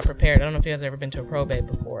 She was not prepared. I don't know if you guys have ever been to a probate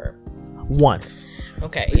before. Once.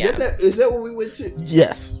 Okay, Is that what we went to?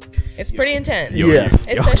 Yes. It's pretty intense. Yes.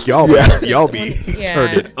 Y'all be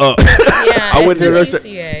turned it up. Yeah, I went to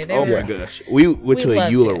UCA. Oh my gosh. We went to a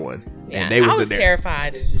Euler one. Yeah, and they was I was in there.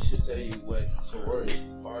 Terrified. She should tell you what sorority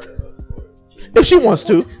part of. If she wants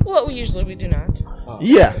to. Well, we do not.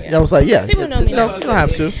 Yeah. I was like, yeah. People know me. No, you don't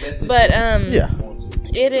have to. But yeah.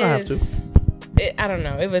 It is. I don't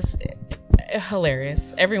know. It was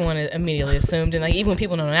hilarious. Everyone immediately assumed, and like even when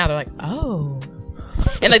people know now, they're like, oh.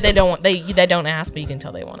 And like they don't ask, but you can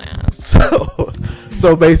tell they want to ask.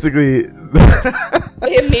 So basically,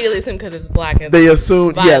 they immediately assume because it's black. They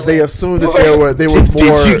assumed, that they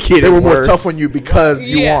were more tough on you because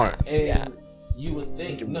you aren't. And you would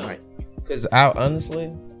think no, because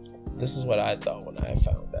honestly, this is what I thought when I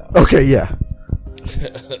found out. Okay, yeah.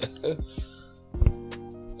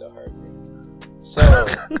 Don't hurt me. So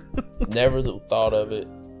Never thought of it.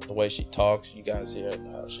 The way she talks, you guys hear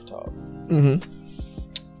how she talks.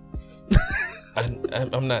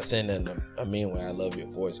 I'm not saying that in a mean way. I love your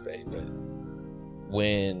voice, babe. But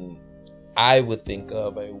when I would think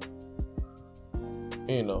of a,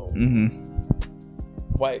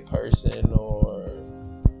 white person or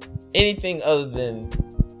anything other than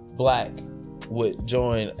black would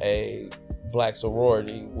join a black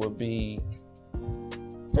sorority would be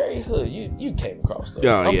very hood. You came across those.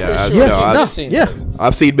 I've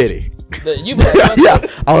seen many.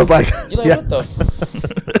 I was like, what the?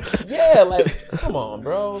 Like, come on,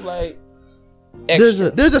 bro. Like,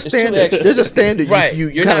 extra. There's a standard. There's a standard. Right.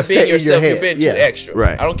 You're not being yourself. You're being too extra.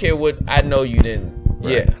 Right. I don't care what. I know you didn't.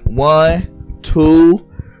 Right. Yeah. 1, 2,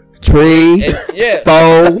 3,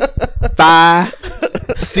 4, 5,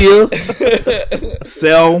 6,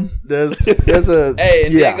 7. There's a hey,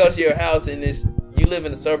 and then go to your house and you live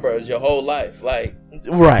in the suburbs your whole life, like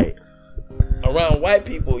right around white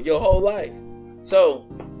people your whole life. So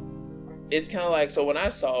it's kind of like, so when I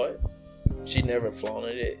saw it, she never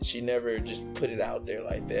flaunted it. She never just put it out there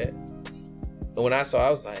like that. But when I saw it,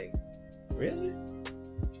 I was like, really?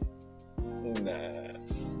 Nah.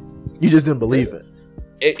 You just didn't believe it.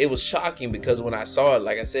 It was shocking because when I saw it,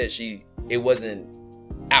 like I said, it wasn't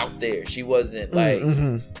out there. She wasn't like,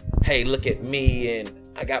 hey, look at me and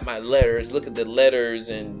I got my letters. Look at the letters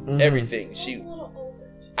and everything.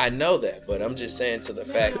 I know that, but I'm just saying to the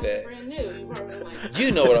fact that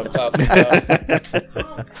you know what I'm talking about.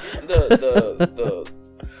 the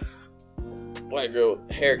white girl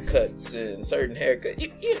haircuts and certain haircuts.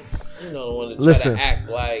 You know the one that try to act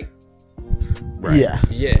like. Right.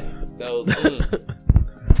 Yeah. Those.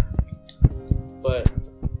 But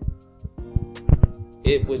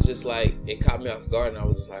it was just like, it caught me off guard, and I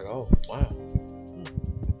was just like, oh wow,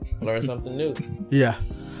 learn something new. Yeah,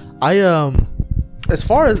 I as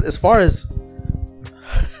far as this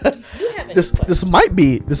might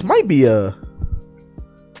be a.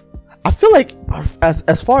 I feel like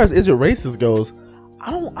as far as is it racist goes, I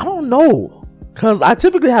don't know, because I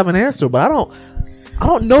typically have an answer, but I don't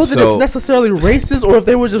know that it's necessarily racist or if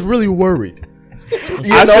they were just really worried.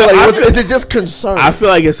 Is it just concern? I feel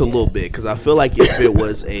like it's a little bit, because I feel like if it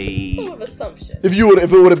was a assumption, if it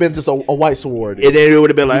would have been just a white sorority, and then it would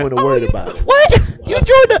have been like, you wouldn't have worried about it. What? You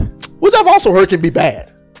joined which I've also heard can be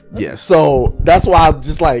bad. Yeah. So that's why I'm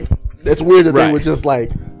just like, it's weird that they would just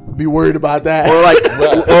like be worried about that, or like,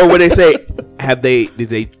 or when they say, did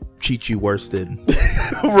they treat you worse than?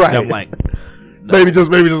 Right. I'm like, no. maybe just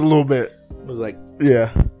a little bit. It was like,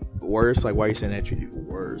 yeah. Worse? Like, why are you saying that treat you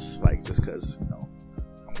worse? Like, just because,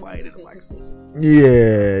 I'm white and I'm like,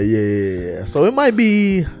 yeah. So it might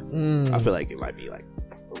be. I feel like it might be like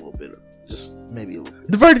a little bit of just maybe.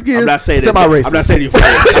 The verdict is semi-racist. I'm not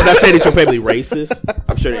saying that your family racist.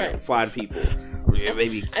 I'm sure they find people.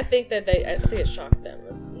 Maybe. I think it shocked them.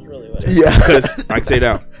 That's really what it is. Yeah, because I can say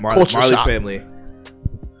now, Marley family.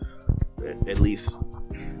 At least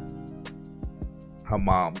her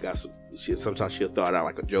mom got some. Sometimes she'll throw it out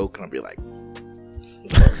like a joke, and I'll be like,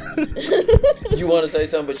 you want to say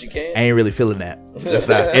something, but you can't. I ain't really feeling that. That's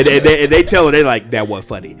not. And they tell her, they like, that wasn't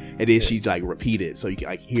funny, and then she like repeat it so you can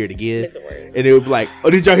like hear it again, and it would be like,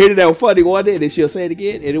 oh, did y'all hear that was funny one day? And then she'll say it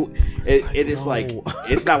again, and it's like,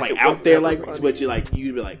 it's not like out there like, but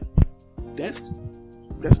you'd be like, that's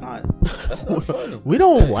not funny. We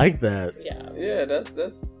don't like that. Yeah, that's.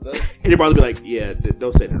 And they'd probably be like, yeah,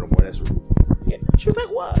 don't say that no more. That's rude. Yeah. She was like,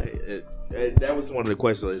 why? And that was one of the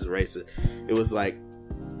questions. Is racist? It was like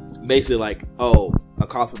basically like, oh, a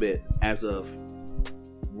compliment as of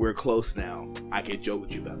we're close now. I can joke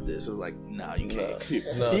with you about this. I was like, no, you can't.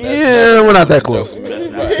 No, we're not that close.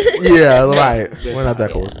 Yeah, right. We're not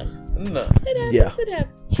that close. No. Yeah.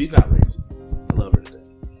 She's not racist. I love her to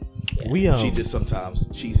death. Yeah. She just sometimes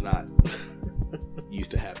she's not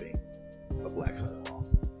used to having a black son-in-law.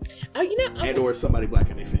 And or somebody black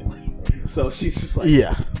in their family. So she's just like,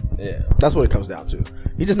 yeah. That's what it comes down to.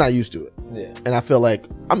 You're just not used to it. Yeah. And I feel like,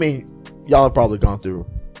 y'all have probably gone through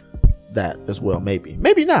that as well. Maybe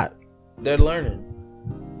not. They're learning.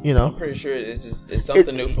 I'm pretty sure it's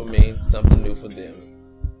something new for me, something new for them.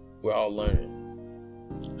 We're all learning.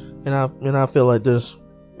 And I feel like there's,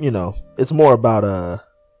 it's more about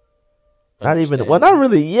not even, well, not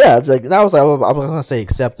really. Yeah, it's like, I was gonna say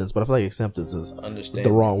acceptance, but I feel like acceptance is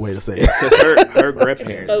the wrong way to say it. Because her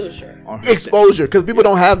grandparents exposure, because people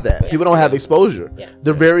don't have that. People don't have exposure. Yeah.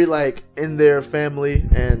 They're very like in their family,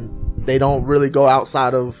 and they don't really go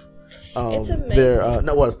outside of their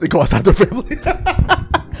they go outside their family.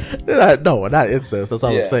 No, not incest. That's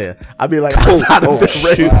all I'm saying. I mean, like outside of their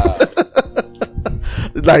race.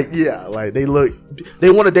 like they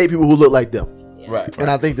want to date people who look like them. Right. And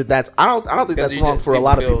I think that's I don't think that's wrong for a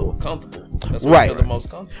lot of people. Comfortable. That's why I feel the most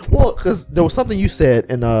comfortable. Well, because there was something you said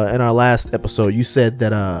in our last episode. You said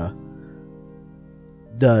that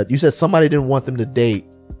you said somebody didn't want them to date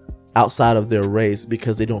outside of their race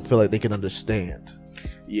because they don't feel like they can understand.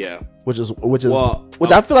 Yeah. Which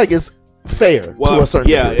I feel like is fair to a certain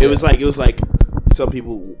degree. It was like some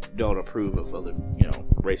people don't approve of other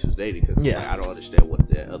races dating because I don't understand what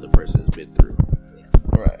the other person has been through.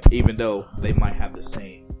 Right. Even though they might have the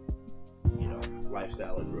same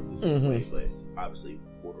lifestyle and grew up the same way, but obviously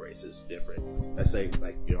one race is different. Let's say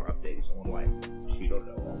I'm dating someone like she don't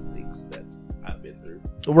know all the things that I've been through.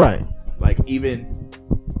 Right. Like even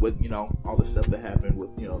with all the stuff that happened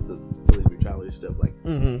with the police brutality stuff, like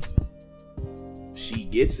she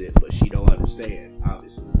gets it, but she don't understand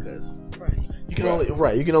obviously because you can only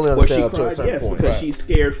understand up to a certain point. Because she's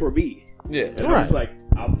scared for me. Yeah, and I was like,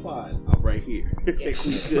 I'm fine. I'm right here.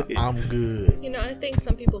 I'm good. I think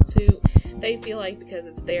some people too, they feel like because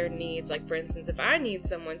it's their needs. Like for instance, if I need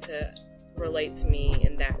someone to relate to me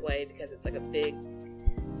in that way, because it's like a big,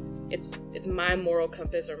 it's my moral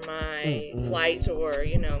compass or my plight, or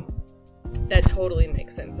that totally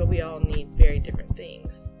makes sense. But we all need very different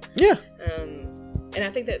things. Yeah. And I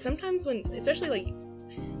think that sometimes especially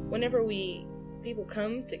whenever people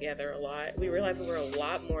come together a lot, we realize that we're a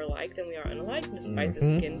lot more alike than we are unlike, despite the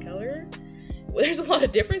skin color. Well, there's a lot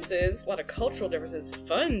of differences, a lot of cultural differences,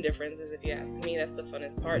 fun differences, if you ask me. That's the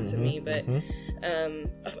funnest part to me. But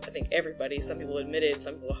I think some people admit it,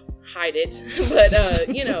 some people hide it. But,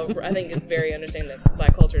 I think it's very understanding that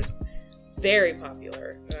Black culture is very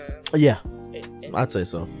popular. I'd say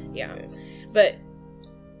so. Yeah. But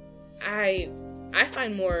I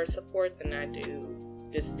find more support than I do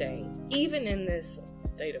disdain, even in this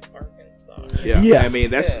state of Arkansas. Yeah. I mean,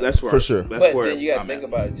 that's where for sure. But then you gotta think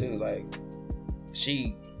about it too. Like,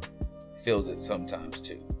 she feels it sometimes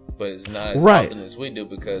too, but it's not as often as we do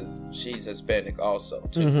because she's Hispanic also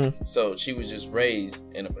too. So she was just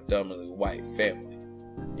raised in a predominantly white family,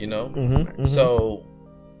 So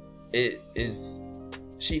it is.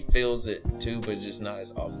 She feels it too, but just not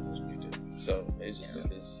as often as we do. So it just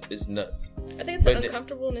it's nuts. I think it's the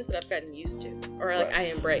uncomfortableness that I've gotten used to, or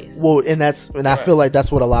I embrace. Well, and I feel like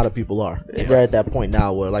that's what a lot of people are. Yeah. They're at that point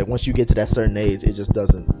now where once you get to that certain age, it just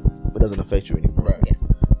doesn't affect you anymore. Right.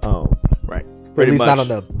 Yeah. Right. At least not on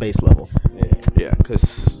the base level. Yeah.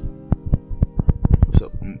 Because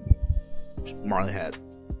Marley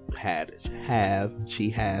she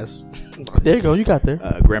has. There you go. You got there.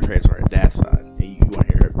 Grandparents on her dad's side. And you want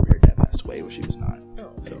to hear her dad passed away when she was 9.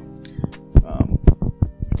 Oh, okay.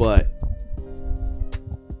 But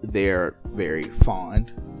they're very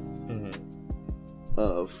fond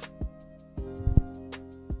of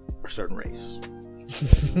a certain race.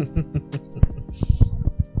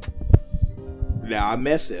 Now I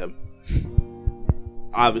met them.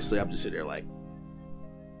 Obviously, I'm just sitting there like,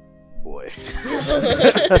 boy.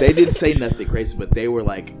 They didn't say nothing crazy, but they were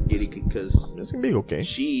like, because it's gonna be okay.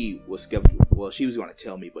 She was skeptical. Well, she was going to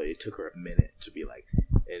tell me, but it took her a minute to be like,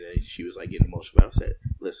 and then she was like getting emotional. But I said,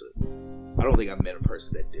 listen, I don't think I've met a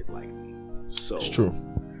person that did like me. So it's true.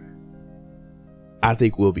 I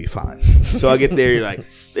think we'll be fine. So I get there,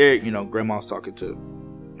 grandma's talking to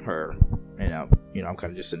her, and I'm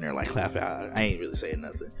kind of just sitting there like laughing. I ain't really saying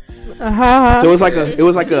nothing. So it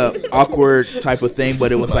was like a awkward type of thing,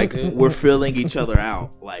 but it was like we're filling each other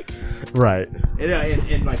out, like right.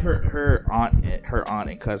 And like her aunt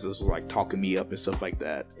and cousins was like talking me up and stuff like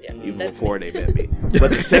that, even before they met me.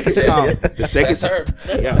 But the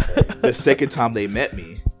second time they met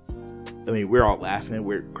me, I mean, we're all laughing,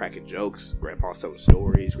 we're cracking jokes. Grandpa's telling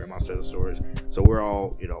stories, grandma's telling stories. So we're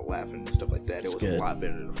all, laughing and stuff like that. It was a lot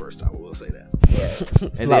better than the first time, I will say that. Yeah.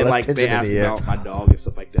 And then, they asked about my dog and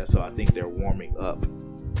stuff like that. So I think they're warming up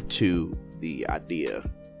to the idea.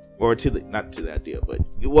 Or not to the idea, but,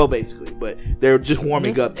 basically. But they're just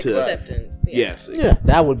warming up to acceptance. Yeah. Yes. Yeah,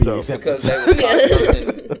 that would be acceptance. Because they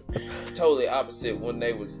were something totally opposite when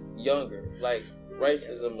they was younger. Like,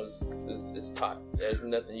 racism is taught. There's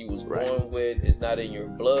nothing you was born with. It's not in your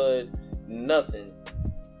blood. Nothing.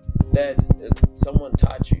 Someone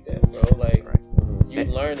taught you that, bro. Like you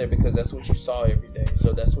learned it because that's what you saw every day.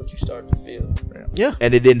 So that's what you start to feel. Yeah.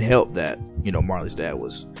 And it didn't help that Marley's dad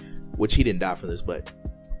was, which he didn't die for this, but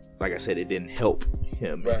like I said, it didn't help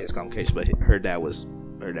him in his complication. But her dad was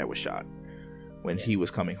shot when he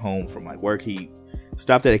was coming home from work. He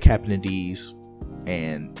stopped at a Captain D's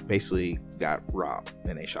and basically got robbed,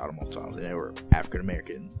 and they shot him multiple times, and they were African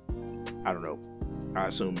American, I don't know, I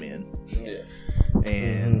assume men. Yeah.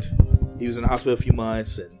 And he was in the hospital a few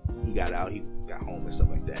months, and he got out, he got home and stuff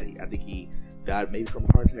like that. I think he died maybe from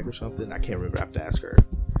a heart attack or something. I can't remember. I have to ask her.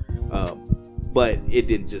 But it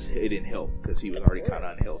didn't help because he was already kind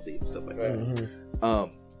of unhealthy and stuff like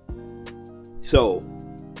that. So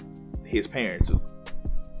his parents,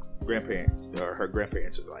 grandparents, or her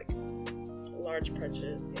grandparents are like large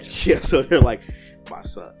prejudice. Yeah, so they're like,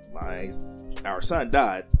 our son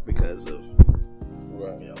died because of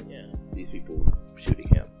these people shooting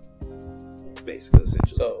him. Basically,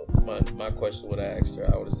 essentially. So my question would have asked her,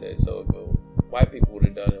 I would have said, so if white people would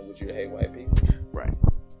have done it, would you hate white people? Right.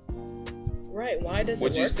 Right. Why does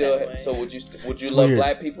would it you work still? That way? So would you love weird.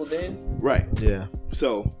 Black people then? Right. Yeah.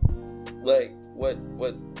 So, like, what?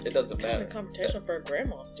 It doesn't matter. Kind of competition for a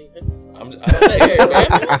grandma, Stephen. I don't care,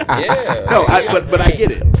 grandma. Yeah. No, but I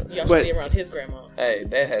get it. Y'all should see around his grandma. Hey,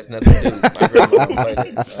 that has nothing to do with my grandma. Don't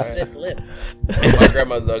play that. Right? Zip lip. My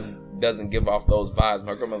grandma doesn't give off those vibes.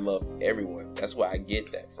 My grandma loved everyone. That's where I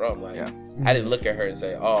get that from. Like, I didn't look at her and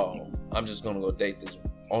say, "Oh, I'm just gonna go date this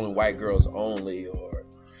only white girls only," or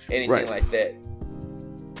anything like that.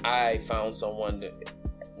 I found someone that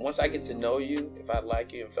once I get to know you, if I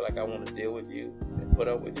like you and feel like I want to deal with you and put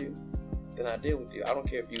up with you, then I deal with you. I don't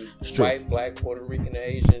care if you white, black, Puerto Rican,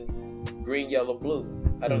 Asian, green, yellow, blue.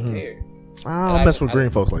 I don't care. I don't mess with green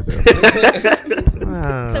folks like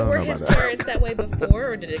that. So were his parents that way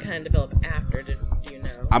before, or did it kind of develop after? Do you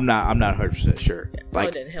know? I'm not 100% sure. Yeah.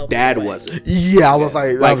 Like, didn't help Dad wasn't. Yeah, I was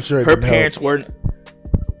like I'm sure her parents weren't.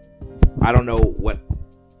 I don't know what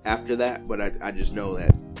after that, but I just know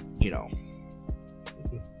that, you know,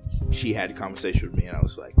 she had a conversation with me, and I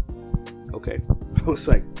was like, okay. I was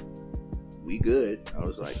like, we good. I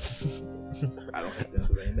was like, I don't hate them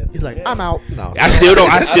because I ain't met them. He's like, I'm out. No, I still don't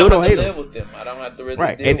hate live them. with them. I don't have to really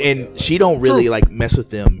right. deal with And them. she don't really like mess with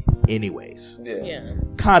them anyways. Yeah.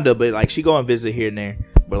 Kinda, but like she go and visit here and there.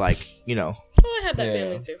 But like, you know. Oh, I have that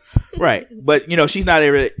family too. Right. But you know, she's not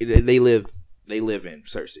they live in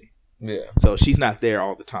Cersei. Yeah. So she's not there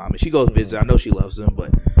all the time. And she goes visit. I know she loves them, but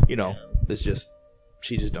you know, it's just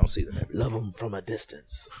she just don't see them every day. Love them from a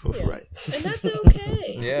distance. Yeah. Right. And that's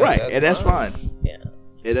okay. Yeah. Right. And that's fine. Yeah.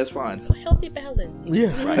 Yeah, that's fine. It's a healthy balance. Yeah.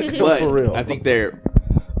 Right. But for real. I think they're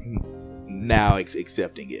now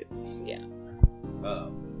accepting it. Yeah.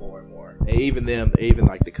 More and more. And even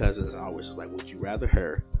like the cousins always is like, would you rather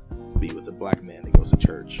her be with a black man that goes to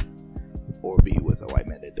church or be with a white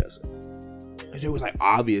man that doesn't? And it was like,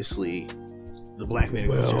 obviously the black man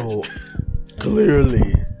that goes to church.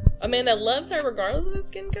 Clearly. A man that loves her regardless of his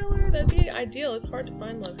skin color, that'd be ideal. It's hard to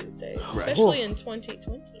find love these days, especially in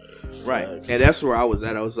 2020. Right. And that's where I was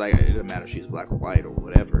at. I was like, it doesn't matter if she's black or white or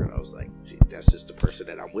whatever. And I was like, gee, that's just the person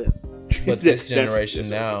that I'm with. But this generation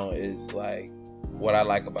now is like, what I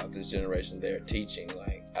like about this generation, they're teaching,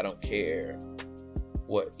 like, I don't care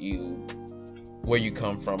where you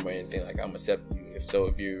come from or anything. Like, I'm accepting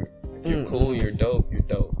you. If you're cool, you're dope, you're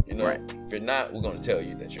dope. You know, if you're not, we're going to tell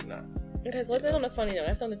you that you're not. Okay, so let's end on a funny note. I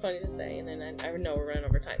have something funny to say, and then I know we're running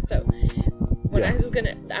over time. So, when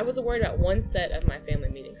I was worried about one set of my family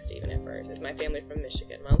meeting Stephen at first. It's my family from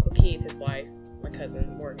Michigan. My Uncle Keith, his wife, my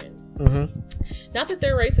cousin Morgan. Mm-hmm. Not that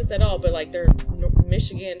they're racist at all, but like they're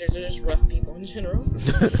Michiganders are just rough people in general.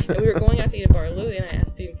 And we were going out to eat at Bar Louie, and I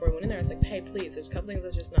asked Stephen before we went in there, I was like, hey, please, there's a couple things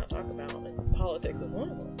let's just not talk about, and politics is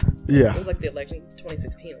one of them. Yeah. It was like the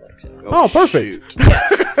 2016 election. Oh, perfect. Yeah.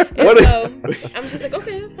 And so I'm just like,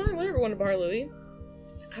 okay, fine, whatever, going to Bar Louie.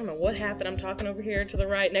 I don't know what happened. I'm talking over here to the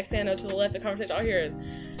right. Next thing I know, to the left, the conversation all I hear is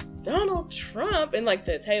Donald Trump, and like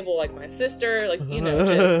the table, like my sister, like, you know,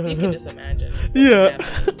 just you can just imagine. Yeah.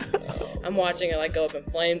 I'm watching it like go up in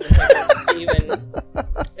flames and like Stephen.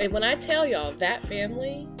 And when I tell y'all that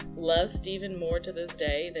family loves Stephen more to this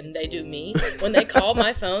day than they do me, when they call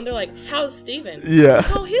my phone, they're like, "How's Stephen?" Yeah.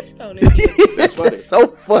 Call his phone. That's funny. That's so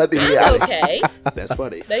funny. I'm okay. That's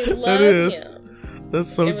funny. They love him.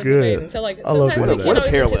 That's so it was good. Amazing. So like, I love sometimes that. we can't What a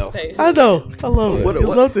always parallel. anticipate. I know. I love it. I'd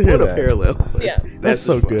love to hear that. What a parallel. Yeah. That's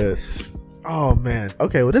so good. Oh man.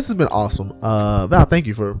 Okay, well this has been awesome. Val, thank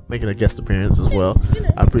you for making a guest appearance as well. You know.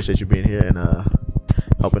 I appreciate you being here and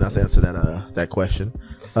helping us answer that question.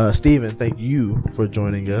 Stephen, thank you for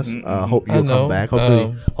joining us. Hope you'll come back.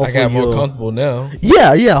 Hopefully I got more comfortable now.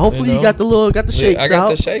 Yeah. Hopefully you got the shakes out. I got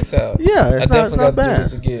the shakes out. Yeah, it's not bad. Do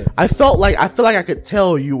this again. I feel like I could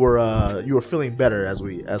tell you were feeling better as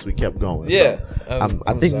we kept going. Yeah. So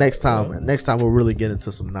I think next time we'll really get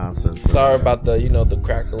into some nonsense. Sorry about the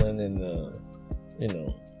crackling and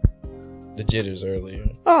the jitters earlier.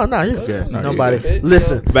 Oh no, you're good. No, Nobody you're good.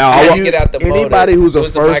 listen. Val, get out the mode. Anybody who's a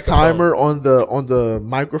Use the first microphone. timer on the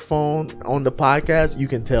microphone on the podcast, you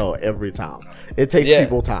can tell every time. It takes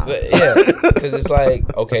people time. Because it's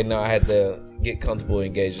like, okay, now I had to get comfortable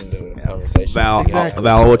engaging in the conversation. Val,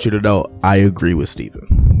 I want you to know I agree with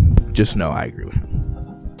Steven. Just know I agree with him.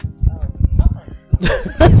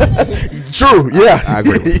 True, yeah. I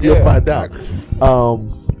agree with You'll find out.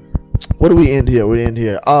 What do we end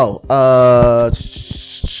here? Oh,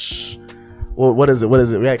 well, what is it? We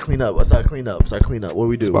got to clean up. What's our clean up? What do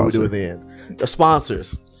we do? Sponsor. What do we do at the end? The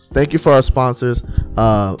sponsors. Thank you for our sponsors.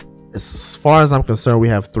 As far as I'm concerned, we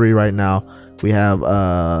have 3 right now. We have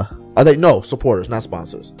supporters, not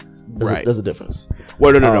sponsors. There's a difference.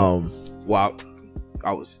 Well, no. Wow,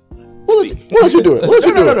 I was. We'll let you do it. No.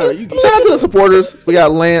 Shout out to the supporters. We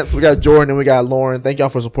got Lance, we got Jordan, and we got Lauren. Thank y'all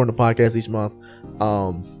for supporting the podcast each month.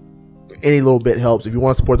 Any little bit helps. If you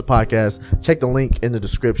want to support the podcast, check the link in the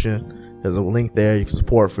description. There's a link there. You can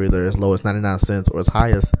support for either as low as 99 cents or as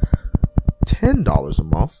high as $10 a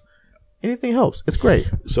month. Anything helps. It's great.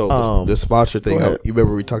 So the sponsor thing, you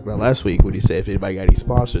remember we talked about last week when you said if anybody got any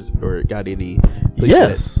sponsors or got any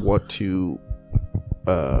want to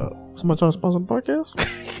somebody trying to sponsor the podcast?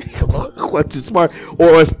 Want to smart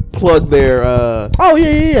or plug their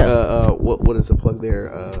what is it? Plug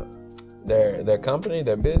their company,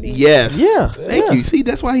 their business. Yes. Yeah. Thank you. See,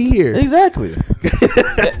 that's why he here. Exactly.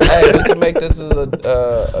 Hey, we can make this as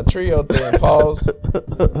a trio thing. Pause.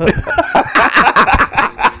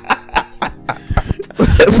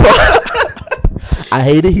 I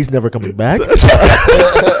hate it. He's never coming back.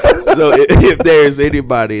 So if there's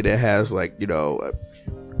anybody that has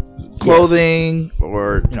clothing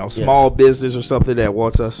or small business or something that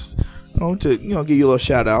wants us to give you a little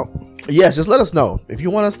shout out, yes, just let us know. If you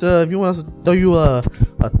want us to throw you a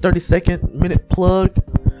 30-minute plug,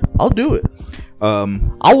 I'll do it.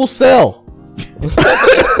 I will sell.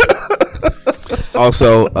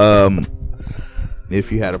 Also, if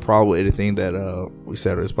you had a problem with anything that we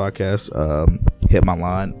said on this podcast, hit my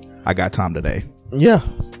line. I got time today. Yeah,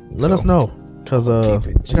 let us know. Cause I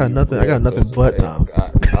got nothing but now.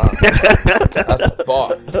 That's a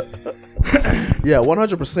thought. Yeah,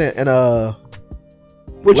 100%. And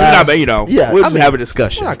which we're not, we'll just have a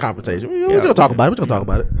discussion. We're not confrontation. We're gonna talk about it.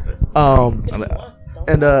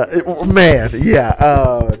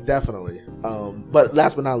 Definitely. But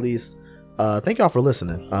last but not least, thank y'all for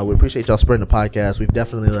listening. We appreciate y'all spreading the podcast. We've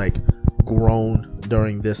definitely grown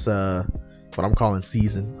during this what I'm calling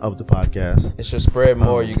season of the podcast. It should spread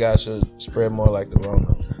more. You guys should spread more like the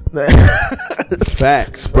Rona.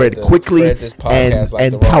 Facts. Spread quickly this podcast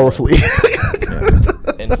and powerfully.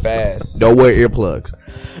 And fast. Don't wear earplugs.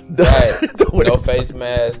 Right. No face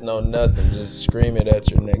mask, no nothing. Just scream it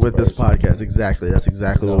at your next with person. This podcast. Exactly. That's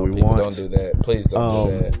exactly what we want. Don't do that. Please don't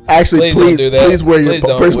do that. Actually, please don't do that. Please wear your mask.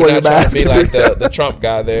 We're not trying to be like the Trump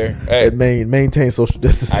guy there. Hey, maintain social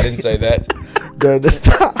distancing. I didn't say that. During this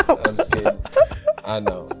time. I'm just kidding. I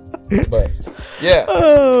know. But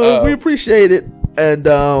yeah. We appreciate it. And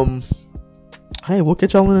hey, we'll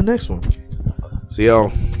catch y'all in the next one. See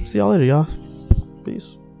y'all later, y'all.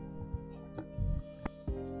 Peace.